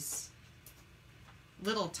of these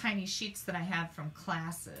little tiny sheets that I have from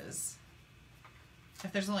classes.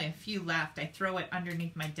 if there's only a few left, I throw it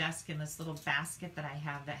underneath my desk in this little basket that I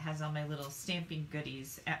have that has all my little stamping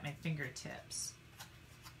goodies at my fingertips.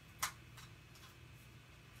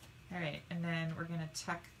 All right, and then we're gonna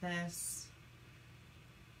tuck this.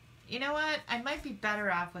 You know what? I might be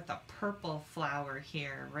better off with a purple flower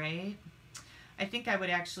here, right? I think I would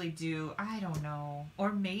actually do, I don't know,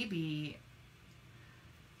 or maybe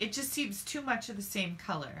it just seems too much of the same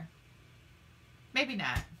color. Maybe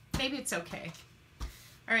not. Maybe it's okay.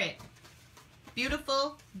 All right.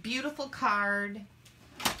 Beautiful, beautiful card.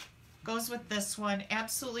 Goes with this one.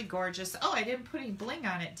 Absolutely gorgeous. Oh, I didn't put any bling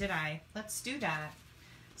on it, did I? Let's do that.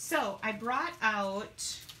 So I brought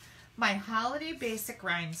out my Holiday Basic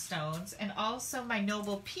rhinestones and also my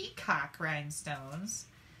Noble Peacock rhinestones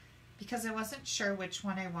because I wasn't sure which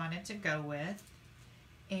one I wanted to go with.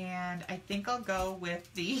 And I think I'll go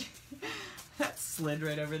with the, that slid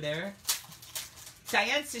right over there.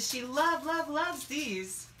 Diane says she loves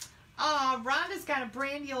these. Oh, Rhonda's got a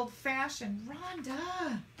brandy old fashioned.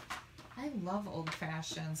 Rhonda, I love old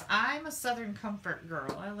fashions. I'm a Southern Comfort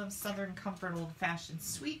girl. I love Southern Comfort old fashioned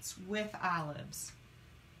sweets with olives.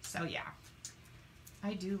 So yeah,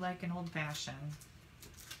 I do like an old fashioned.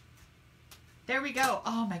 There we go.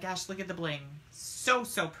 Oh my gosh, look at the bling. So,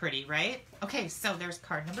 so pretty, right? Okay, so there's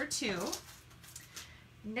card number 2.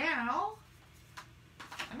 Now,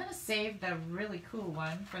 I'm going to save the really cool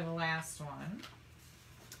one for the last one.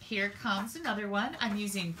 Here comes another one. I'm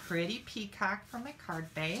using Pretty Peacock for my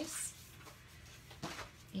card base.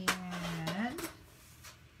 And,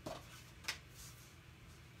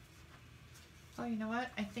 oh, you know what?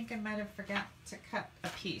 I think I might have forgot to cut a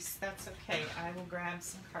piece. That's okay. I will grab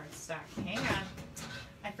some cardstock. Hang on.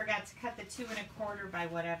 I forgot to cut the 2 1/4 by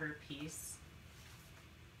whatever piece.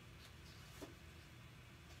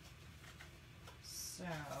 So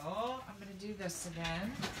I'm going to do this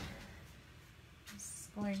again. This is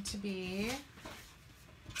going to be,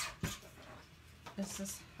 this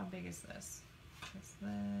is, how big is this? Is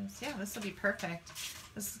this, yeah, this will be perfect.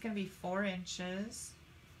 This is going to be 4 inches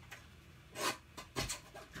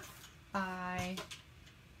by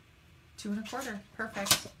 2 1/4.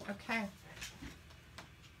 Perfect. Okay.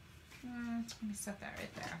 Let me set that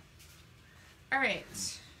right there. All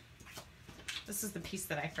right. This is the piece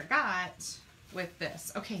that I forgot with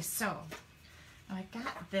this. Okay, so I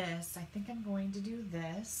got this. I think I'm going to do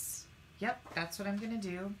this. Yep, that's what I'm going to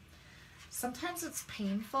do. Sometimes it's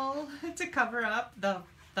painful to cover up the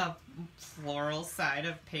floral side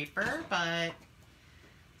of paper, but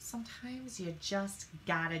sometimes you just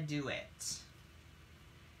gotta do it.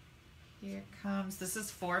 Here it comes. This is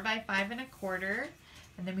 4 by 5 1/4.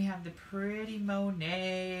 And then we have the pretty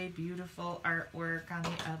Monet, beautiful artwork on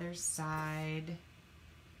the other side.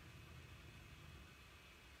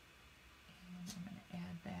 And I'm going to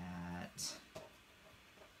add that.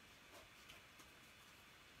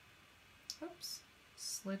 Oops,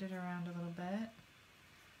 slid it around a little bit.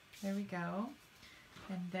 There we go.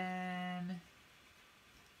 And then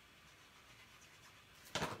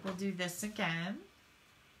we'll do this again.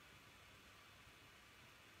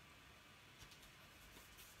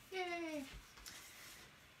 Yay!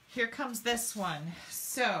 Here comes this one.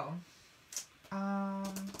 So, here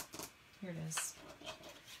it is.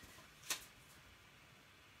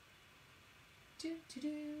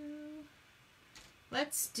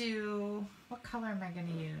 Let's do, what color am I going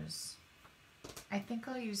to use? I think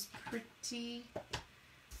I'll use Pretty,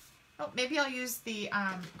 oh, maybe I'll use the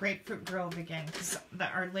Grapefruit Grove again, because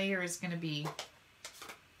our layer is going to be,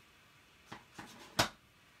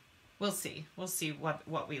 we'll see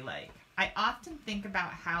what we like. I often think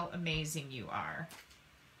about how amazing you are.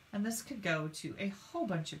 And this could go to a whole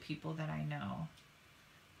bunch of people that I know.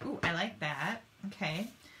 Ooh, I like that. Okay.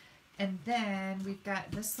 And then we've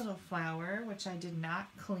got this little flower, which I did not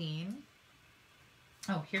clean.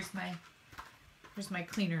 Oh, here's my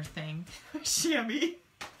cleaner thing. Chamois.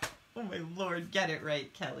 Oh my Lord, get it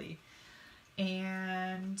right, Kelly.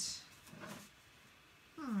 And,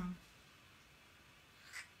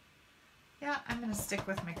 yeah, I'm going to stick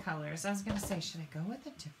with my colors. I was going to say, should I go with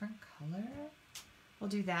a different color? We'll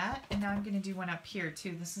do that. And now I'm going to do one up here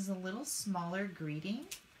too. This is a little smaller greeting.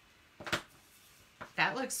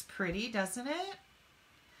 That looks pretty, doesn't it?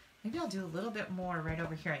 Maybe I'll do a little bit more right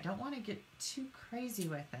over here. I don't want to get too crazy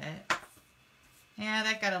with it. Yeah,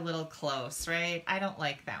 that got a little close, right? I don't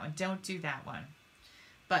like that one. Don't do that one.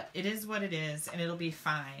 But it is what it is, and it'll be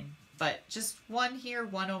fine. But just one here,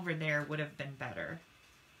 one over there would have been better.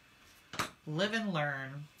 Live and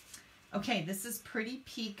learn. Okay, this is Pretty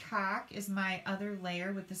Peacock is my other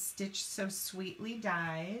layer with the Stitch So Sweetly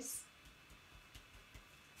dies.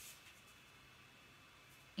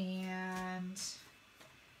 And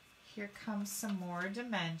here comes some more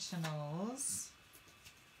dimensionals.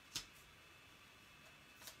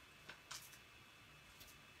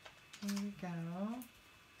 Here we go.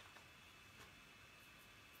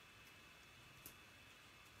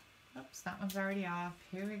 Oops, that one's already off.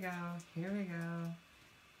 Here we go. Here we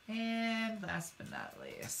go. And last but not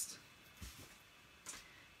least.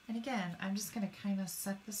 And again, I'm just going to kind of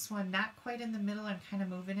set this one not quite in the middle. I'm kind of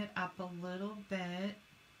moving it up a little bit.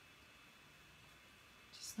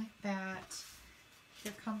 Just like that.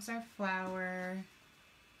 Here comes our flower.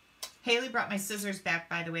 Haley brought my scissors back,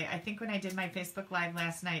 by the way. I think when I did my Facebook Live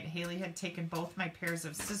last night, Haley had taken both my pairs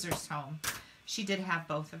of scissors home. She did have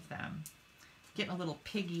both of them. Getting a little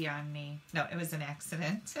piggy on me. No, it was an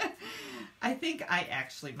accident. I think I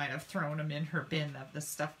actually might have thrown them in her bin of the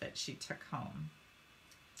stuff that she took home.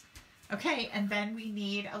 Okay, and then we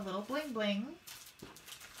need a little bling bling.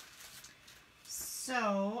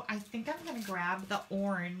 So I think I'm going to grab the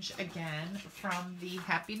orange again from the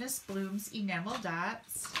Happiness Blooms Enamel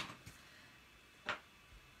Dots.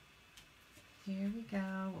 Here we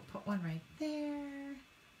go. We'll put one right there.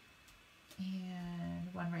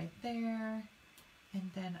 And one right there.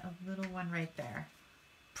 And then a little one right there.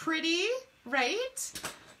 Pretty, right?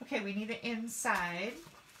 Okay, we need it inside.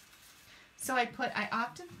 So I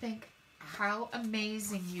often think how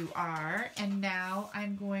amazing you are. And now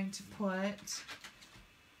I'm going to put,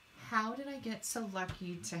 how did I get so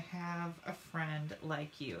lucky to have a friend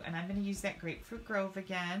like you? And I'm going to use that Grapefruit Grove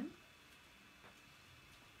again.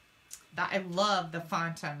 I love the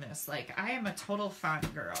font on this. Like, I am a total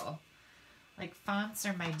font girl. Like, fonts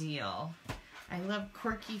are my deal. I love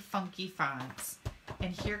quirky, funky fonts.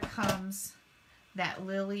 And here comes that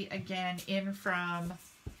lily again in from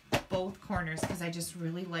both corners because I just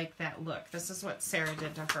really like that look. This is what Sarah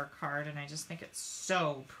did to her card, and I just think it's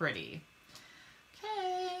so pretty.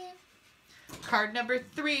 Okay. Card number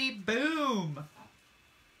 3. Boom.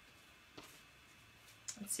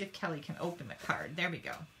 Let's see if Kelly can open the card. There we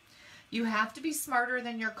go. You have to be smarter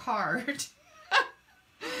than your card.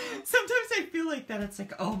 Sometimes I feel like that. It's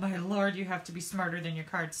like, oh my Lord, you have to be smarter than your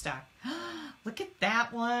card stock. Look at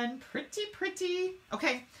that one. Pretty, pretty.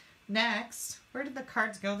 Okay, next. Where did the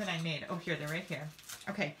cards go that I made? Oh, here. They're right here.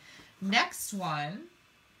 Okay, next one.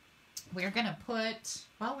 We're going to put,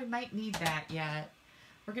 well, we might need that yet.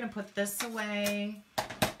 We're going to put this away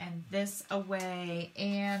and this away.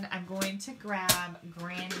 And I'm going to grab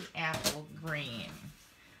Granny Apple Green,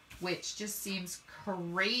 which just seems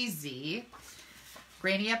crazy.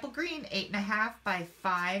 Granny Apple Green, 8.5 by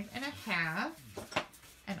 5.5.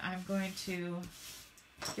 And I'm going to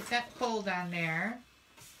get that fold on there.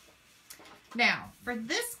 Now, for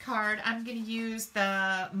this card, I'm going to use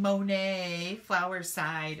the Monet flower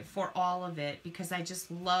side for all of it because I just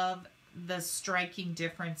love the striking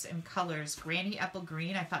difference in colors. Granny Apple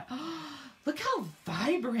Green, I thought, oh, look how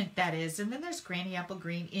vibrant that is. And then there's Granny Apple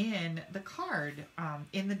Green in the card,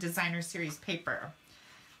 in the designer series paper.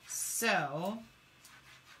 So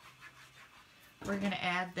we're going to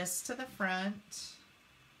add this to the front.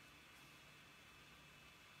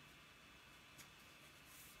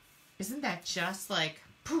 Isn't that just like,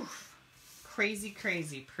 poof, crazy,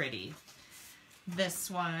 crazy pretty? This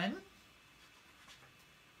one,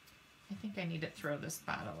 I think I need to throw this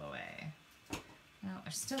bottle away. Well,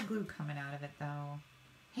 there's still glue coming out of it though.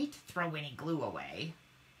 Hate to throw any glue away.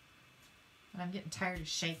 But I'm getting tired of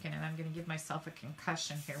shaking and I'm going to give myself a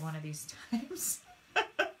concussion here one of these times.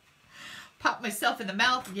 Pop myself in the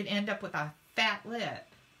mouth and end up with a fat lip.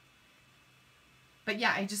 But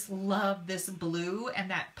yeah, I just love this blue,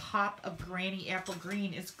 and that pop of Granny Apple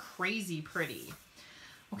Green is crazy pretty.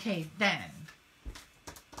 Okay, then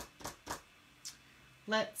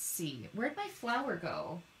let's see. Where'd my flower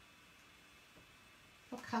go?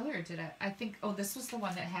 What color did I think, oh, this was the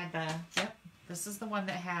one that had the, yep, this is the one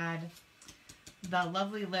that had the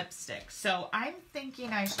lovely lipstick. So I'm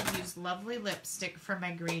thinking I should use lovely lipstick for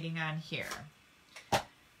my grading on here.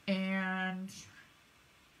 And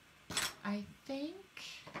I think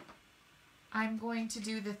I'm going to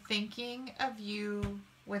do the thinking of you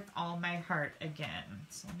with all my heart again.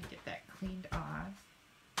 So let me get that cleaned off.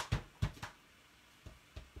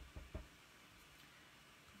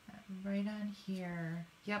 Right on here.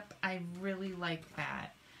 Yep, I really like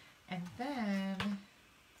that. And then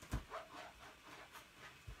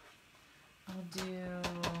I'll do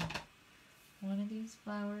one of these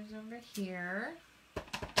flowers over here.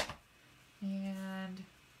 And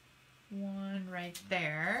one right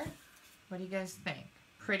there. What do you guys think?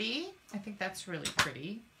 Pretty? I think that's really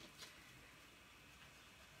pretty.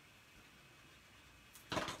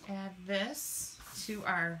 Add this to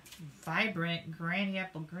our vibrant Granny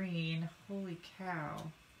Apple Green. Holy cow.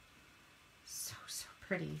 So, so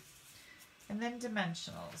pretty. And then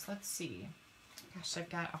dimensionals. Let's see. Gosh, I've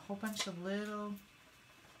got a whole bunch of little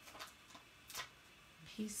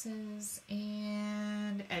pieces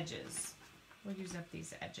and edges. We'll use up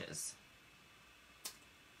these edges.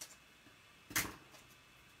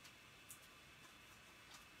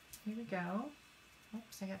 Here we go.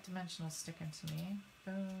 Oops, I got dimensionals sticking to me.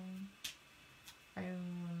 Boom.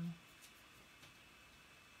 Boom.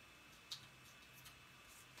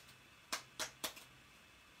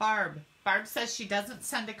 Barb. Barb says she doesn't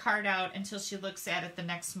send a card out until she looks at it the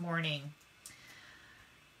next morning.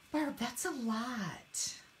 Barb, that's a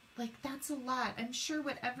lot. Like, that's a lot. I'm sure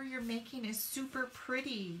whatever you're making is super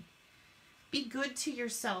pretty. Be good to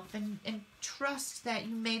yourself and trust that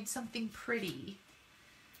you made something pretty.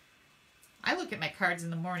 I look at my cards in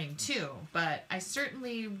the morning too, but I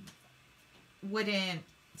certainly wouldn't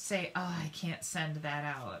say, oh, I can't send that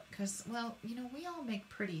out. Because, well, you know, we all make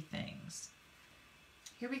pretty things.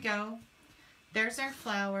 Here we go. There's our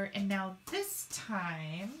flower. And now this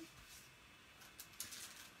time,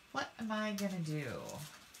 what am I going to do?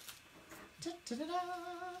 Da, da, da, da.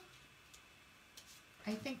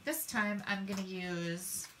 I think this time I'm going to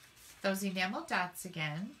use those enamel dots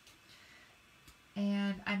again.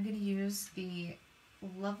 And I'm going to use the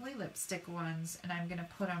lovely lipstick ones, and I'm going to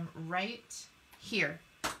put them right here.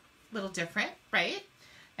 Little different, right?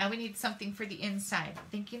 Now we need something for the inside.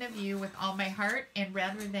 Thinking of you with all my heart, and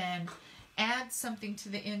rather than add something to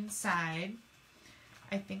the inside,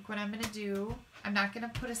 I think what I'm going to do, I'm not going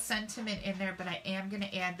to put a sentiment in there, but I am going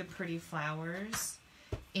to add the pretty flowers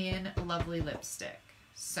in lovely lipstick.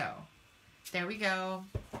 So, there we go.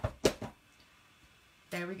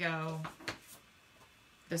 There we go.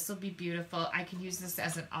 This will be beautiful. I can use this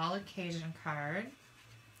as an all occasion card.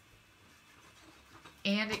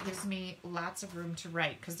 And it gives me lots of room to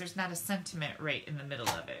write because there's not a sentiment right in the middle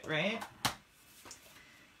of it, right?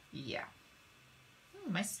 Yeah.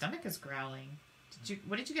 My stomach is growling.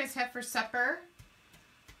 What did you guys have for supper?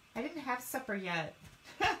 I didn't have supper yet.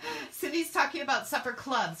 Cindy's talking about supper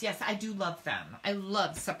clubs. Yes, I do love them. I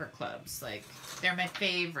love supper clubs. Like, they're my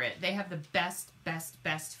favorite. They have the best, best,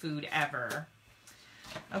 best food ever.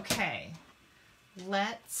 Okay,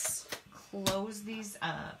 let's close these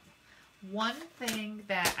up. One thing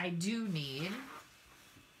that I do need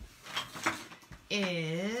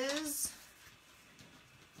is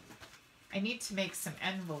I need to make some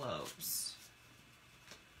envelopes.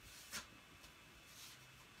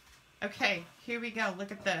 Okay, here we go.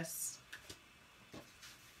 Look at this.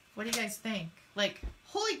 What do you guys think? Like,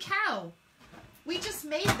 holy cow, we just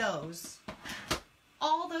made those.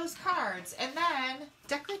 All those cards, and then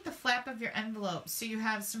decorate the flap of your envelope so you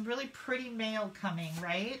have some really pretty mail coming,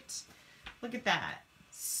 right? Look at that.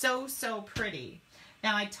 So, so pretty.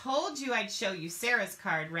 Now, I told you I'd show you Sarah's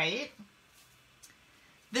card, right?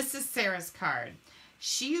 This is Sarah's card.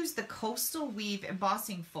 She used the Coastal Weave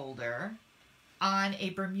embossing folder on a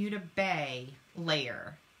Bermuda Bay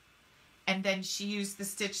layer. And then she used the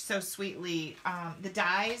Stitch So Sweetly. The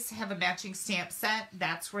dies have a matching stamp set.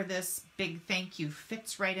 That's where this big thank you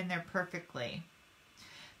fits right in there perfectly.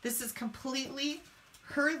 This is completely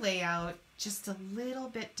her layout, just a little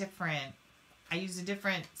bit different. I use a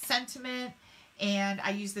different sentiment, and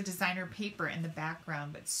I use the designer paper in the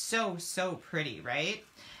background, but so, so pretty, right?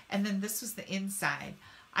 And then this was the inside.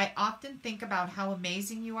 I often think about how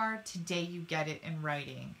amazing you are. Today you get it in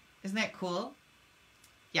writing. Isn't that cool?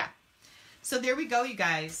 Yeah. So there we go, you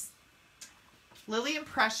guys. Lily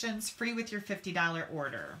Impressions, free with your $50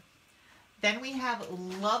 order. Then we have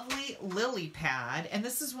lovely Lily Pad, and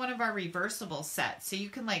this is one of our reversible sets. So you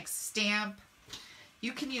can like stamp,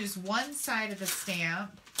 you can use one side of the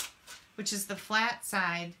stamp, which is the flat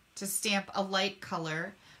side, to stamp a light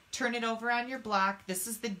color. Turn it over on your block. This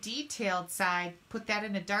is the detailed side. Put that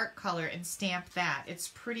in a dark color and stamp that. It's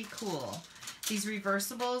pretty cool. These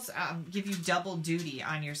reversibles give you double duty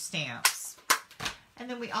on your stamps. And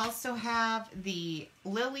then we also have the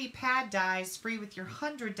Lily Pad dies, free with your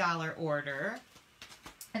 $100 order.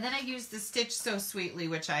 And then I use the Stitch So Sweetly,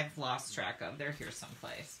 which I've lost track of. They're here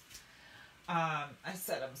someplace. I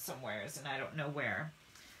set them somewheres and I don't know where.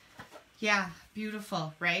 Yeah,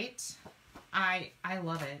 beautiful, right? I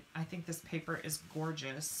love it. I think this paper is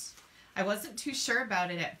gorgeous. I wasn't too sure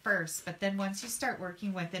about it at first, but then once you start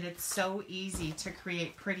working with it, it's so easy to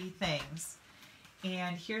create pretty things.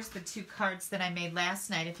 And here's the two cards that I made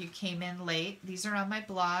last night if you came in late. These are on my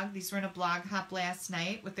blog. These were in a blog hop last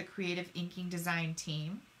night with the Creative Inking Design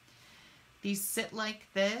team. These sit like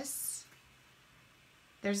this.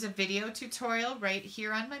 There's a video tutorial right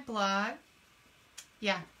here on my blog.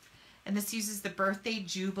 Yeah. And this uses the Birthday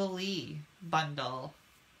Jubilee bundle.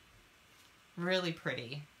 Really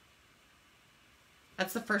pretty.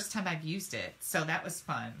 That's the first time I've used it, so that was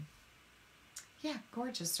fun. Yeah,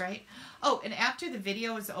 gorgeous, right? Oh, and after the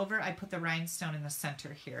video was over, I put the rhinestone in the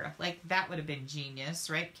center here. Like, that would have been genius,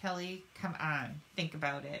 right, Kelly? Come on, think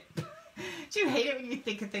about it. Do you hate it when you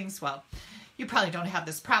think of things? Well, you probably don't have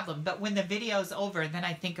this problem, but when the video's over, then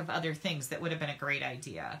I think of other things that would have been a great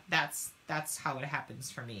idea. That's how it happens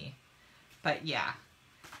for me. But yeah,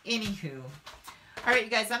 anywho. All right,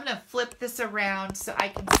 you guys, I'm going to flip this around so I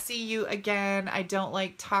can see you again. I don't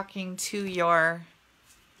like talking to your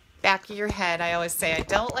back of your head. I always say I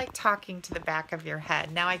don't like talking to the back of your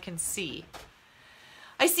head. Now I can see.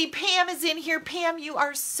 I see Pam is in here. Pam, you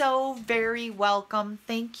are so very welcome.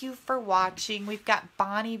 Thank you for watching. We've got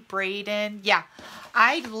Bonnie Braden. Yeah,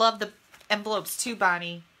 I love the envelopes too,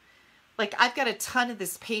 Bonnie. Like, I've got a ton of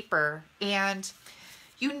this paper, and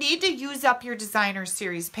you need to use up your designer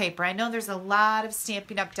series paper. I know there's a lot of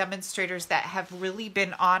Stampin' Up! Demonstrators that have really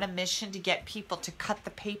been on a mission to get people to cut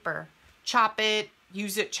the paper. Chop it,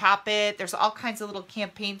 use it, chop it. There's all kinds of little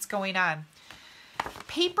campaigns going on.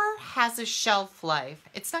 Paper has a shelf life.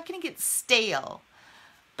 It's not going to get stale,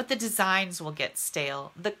 but the designs will get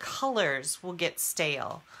stale. The colors will get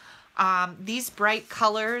stale. These bright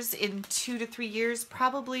colors in 2 to 3 years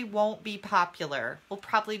probably won't be popular. We'll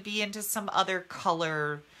probably be into some other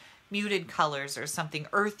color, muted colors or something.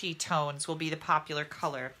 Earthy tones will be the popular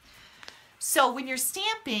color. So when you're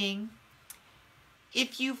stamping,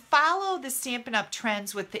 if you follow the Stampin' Up!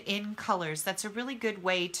 Trends with the in colors, that's a really good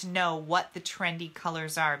way to know what the trendy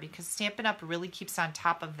colors are, because Stampin' Up! Really keeps on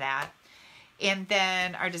top of that. And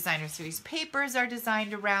then our designer series papers are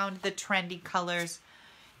designed around the trendy colors.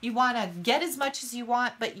 You want to get as much as you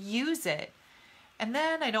want, but use it. And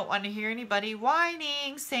then I don't want to hear anybody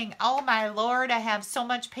whining, saying, oh my Lord, I have so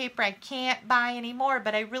much paper I can't buy anymore,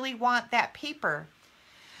 but I really want that paper.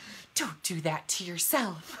 Don't do that to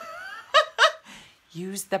yourself.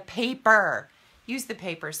 Use the paper. Use the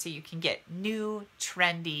paper so you can get new,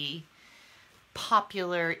 trendy,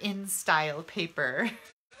 popular, in-style paper.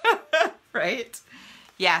 Right?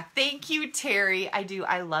 Yeah, thank you, Terry. I do.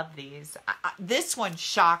 I love these. This one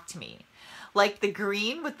shocked me. Like the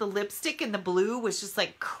green with the lipstick and the blue was just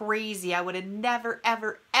like crazy. I would have never,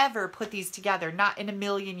 ever, ever put these together. Not in a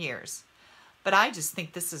million years. But I just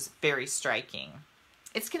think this is very striking.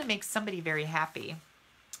 It's going to make somebody very happy.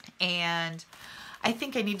 And I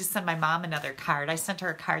think I need to send my mom another card. I sent her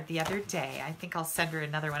a card the other day. I think I'll send her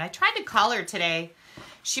another one. I tried to call her today.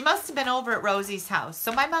 She must have been over at Rosie's house.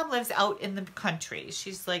 So my mom lives out in the country.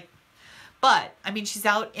 She's like, but, I mean, she's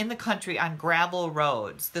out in the country on gravel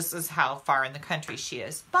roads. This is how far in the country she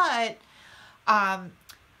is. But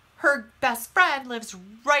her best friend lives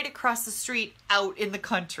right across the street out in the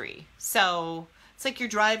country. So it's like you're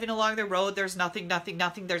driving along the road. There's nothing, nothing,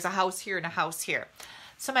 nothing. There's a house here and a house here.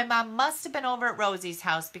 So my mom must have been over at Rosie's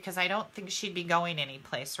house, because I don't think she'd be going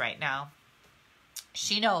anyplace right now.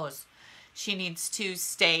 She knows she needs to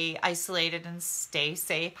stay isolated and stay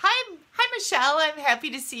safe. Hi, Michelle. I'm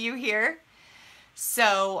happy to see you here.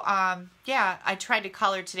 So, yeah, I tried to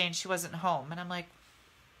call her today and she wasn't home. And I'm like,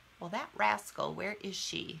 well, that rascal, where is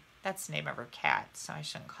she? That's the name of her cat, so I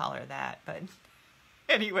shouldn't call her that. But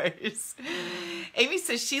anyways, Amy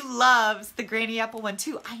says she loves the Granny Apple one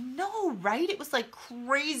too. I know, right? It was like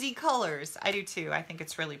crazy colors. I do too. I think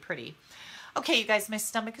it's really pretty. Okay, you guys, my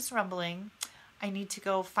stomach is rumbling. I need to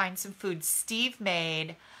go find some food. Steve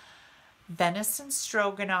made venison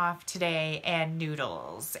stroganoff today and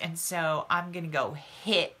noodles. And so I'm going to go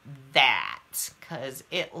hit that because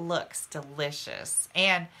it looks delicious.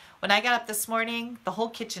 And when I got up this morning, the whole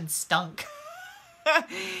kitchen stunk.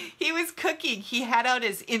 He was cooking. He had out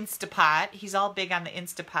his Instapot. He's all big on the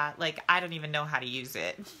Instapot. Like, I don't even know how to use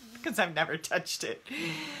it because I've never touched it.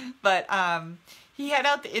 But he had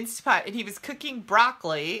out the Instapot and he was cooking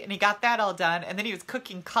broccoli and he got that all done. And then he was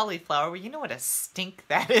cooking cauliflower. Well, you know what a stink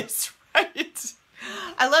that is, right?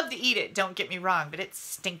 I love to eat it, don't get me wrong, but it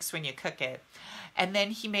stinks when you cook it. And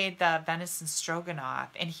then he made the venison stroganoff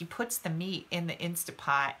and he puts the meat in the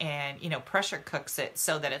Instapot and, you know, pressure cooks it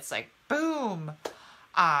so that it's like, boom,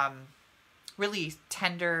 really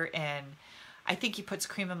tender. And I think he puts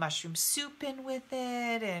cream of mushroom soup in with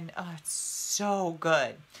it. And oh, it's so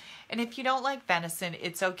good. And if you don't like venison,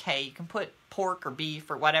 it's okay. You can put pork or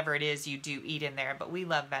beef or whatever it is you do eat in there. But we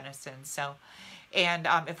love venison. So, and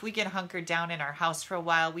if we get hunkered down in our house for a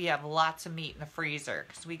while, we have lots of meat in the freezer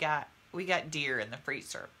because we got deer in the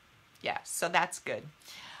freezer. Yeah, so that's good.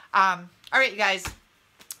 All right, you guys,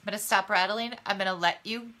 I'm going to stop rattling. I'm going to let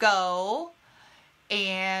you go.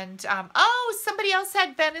 And, oh, somebody else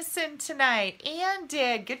had venison tonight. Ann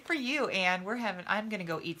did. Good for you, Ann. I'm going to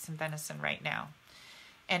go eat some venison right now.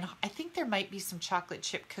 And I think there might be some chocolate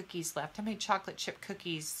chip cookies left. I made chocolate chip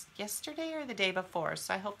cookies yesterday or the day before,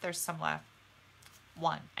 so I hope there's some left.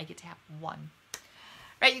 One. I get to have one.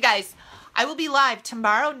 Right, you guys, I will be live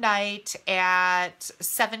tomorrow night at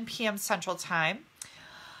 7 p.m. Central Time.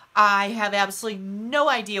 I have absolutely no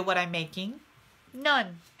idea what I'm making.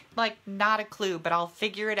 None. Like, not a clue, but I'll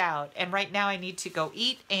figure it out. And right now I need to go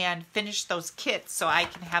eat and finish those kits so I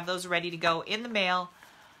can have those ready to go in the mail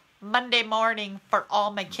Monday morning for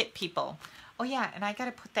all my kit people. Oh yeah, and I got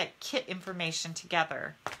to put that kit information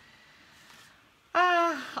together.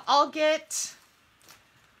 I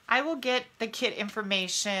will get the kit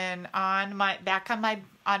information on my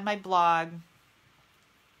blog.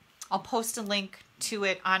 I'll post a link to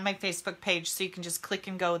it on my Facebook page so you can just click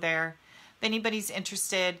and go there. If anybody's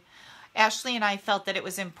interested, Ashley and I felt that it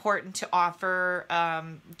was important to offer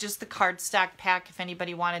just the cardstock pack if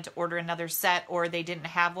anybody wanted to order another set or they didn't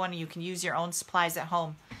have one. You can use your own supplies at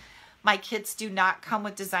home. My kits do not come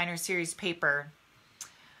with designer series paper.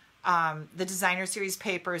 The designer series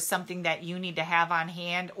paper is something that you need to have on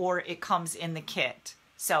hand or it comes in the kit.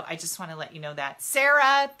 So I just want to let you know that.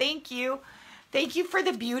 Sarah, thank you. Thank you for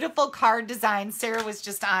the beautiful card design. Sarah was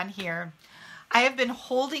just on here. I have been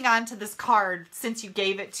holding on to this card since you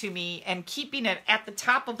gave it to me and keeping it at the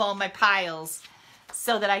top of all my piles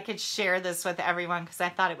so that I could share this with everyone because I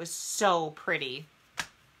thought it was so pretty.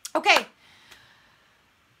 Okay.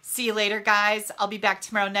 See you later, guys. I'll be back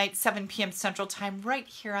tomorrow night, 7 p.m. Central Time, right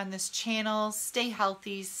here on this channel. Stay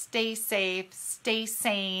healthy, stay safe, stay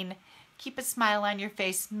sane. Keep a smile on your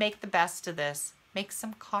face. Make the best of this. Make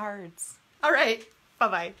some cards. All right.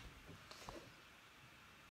 Bye-bye.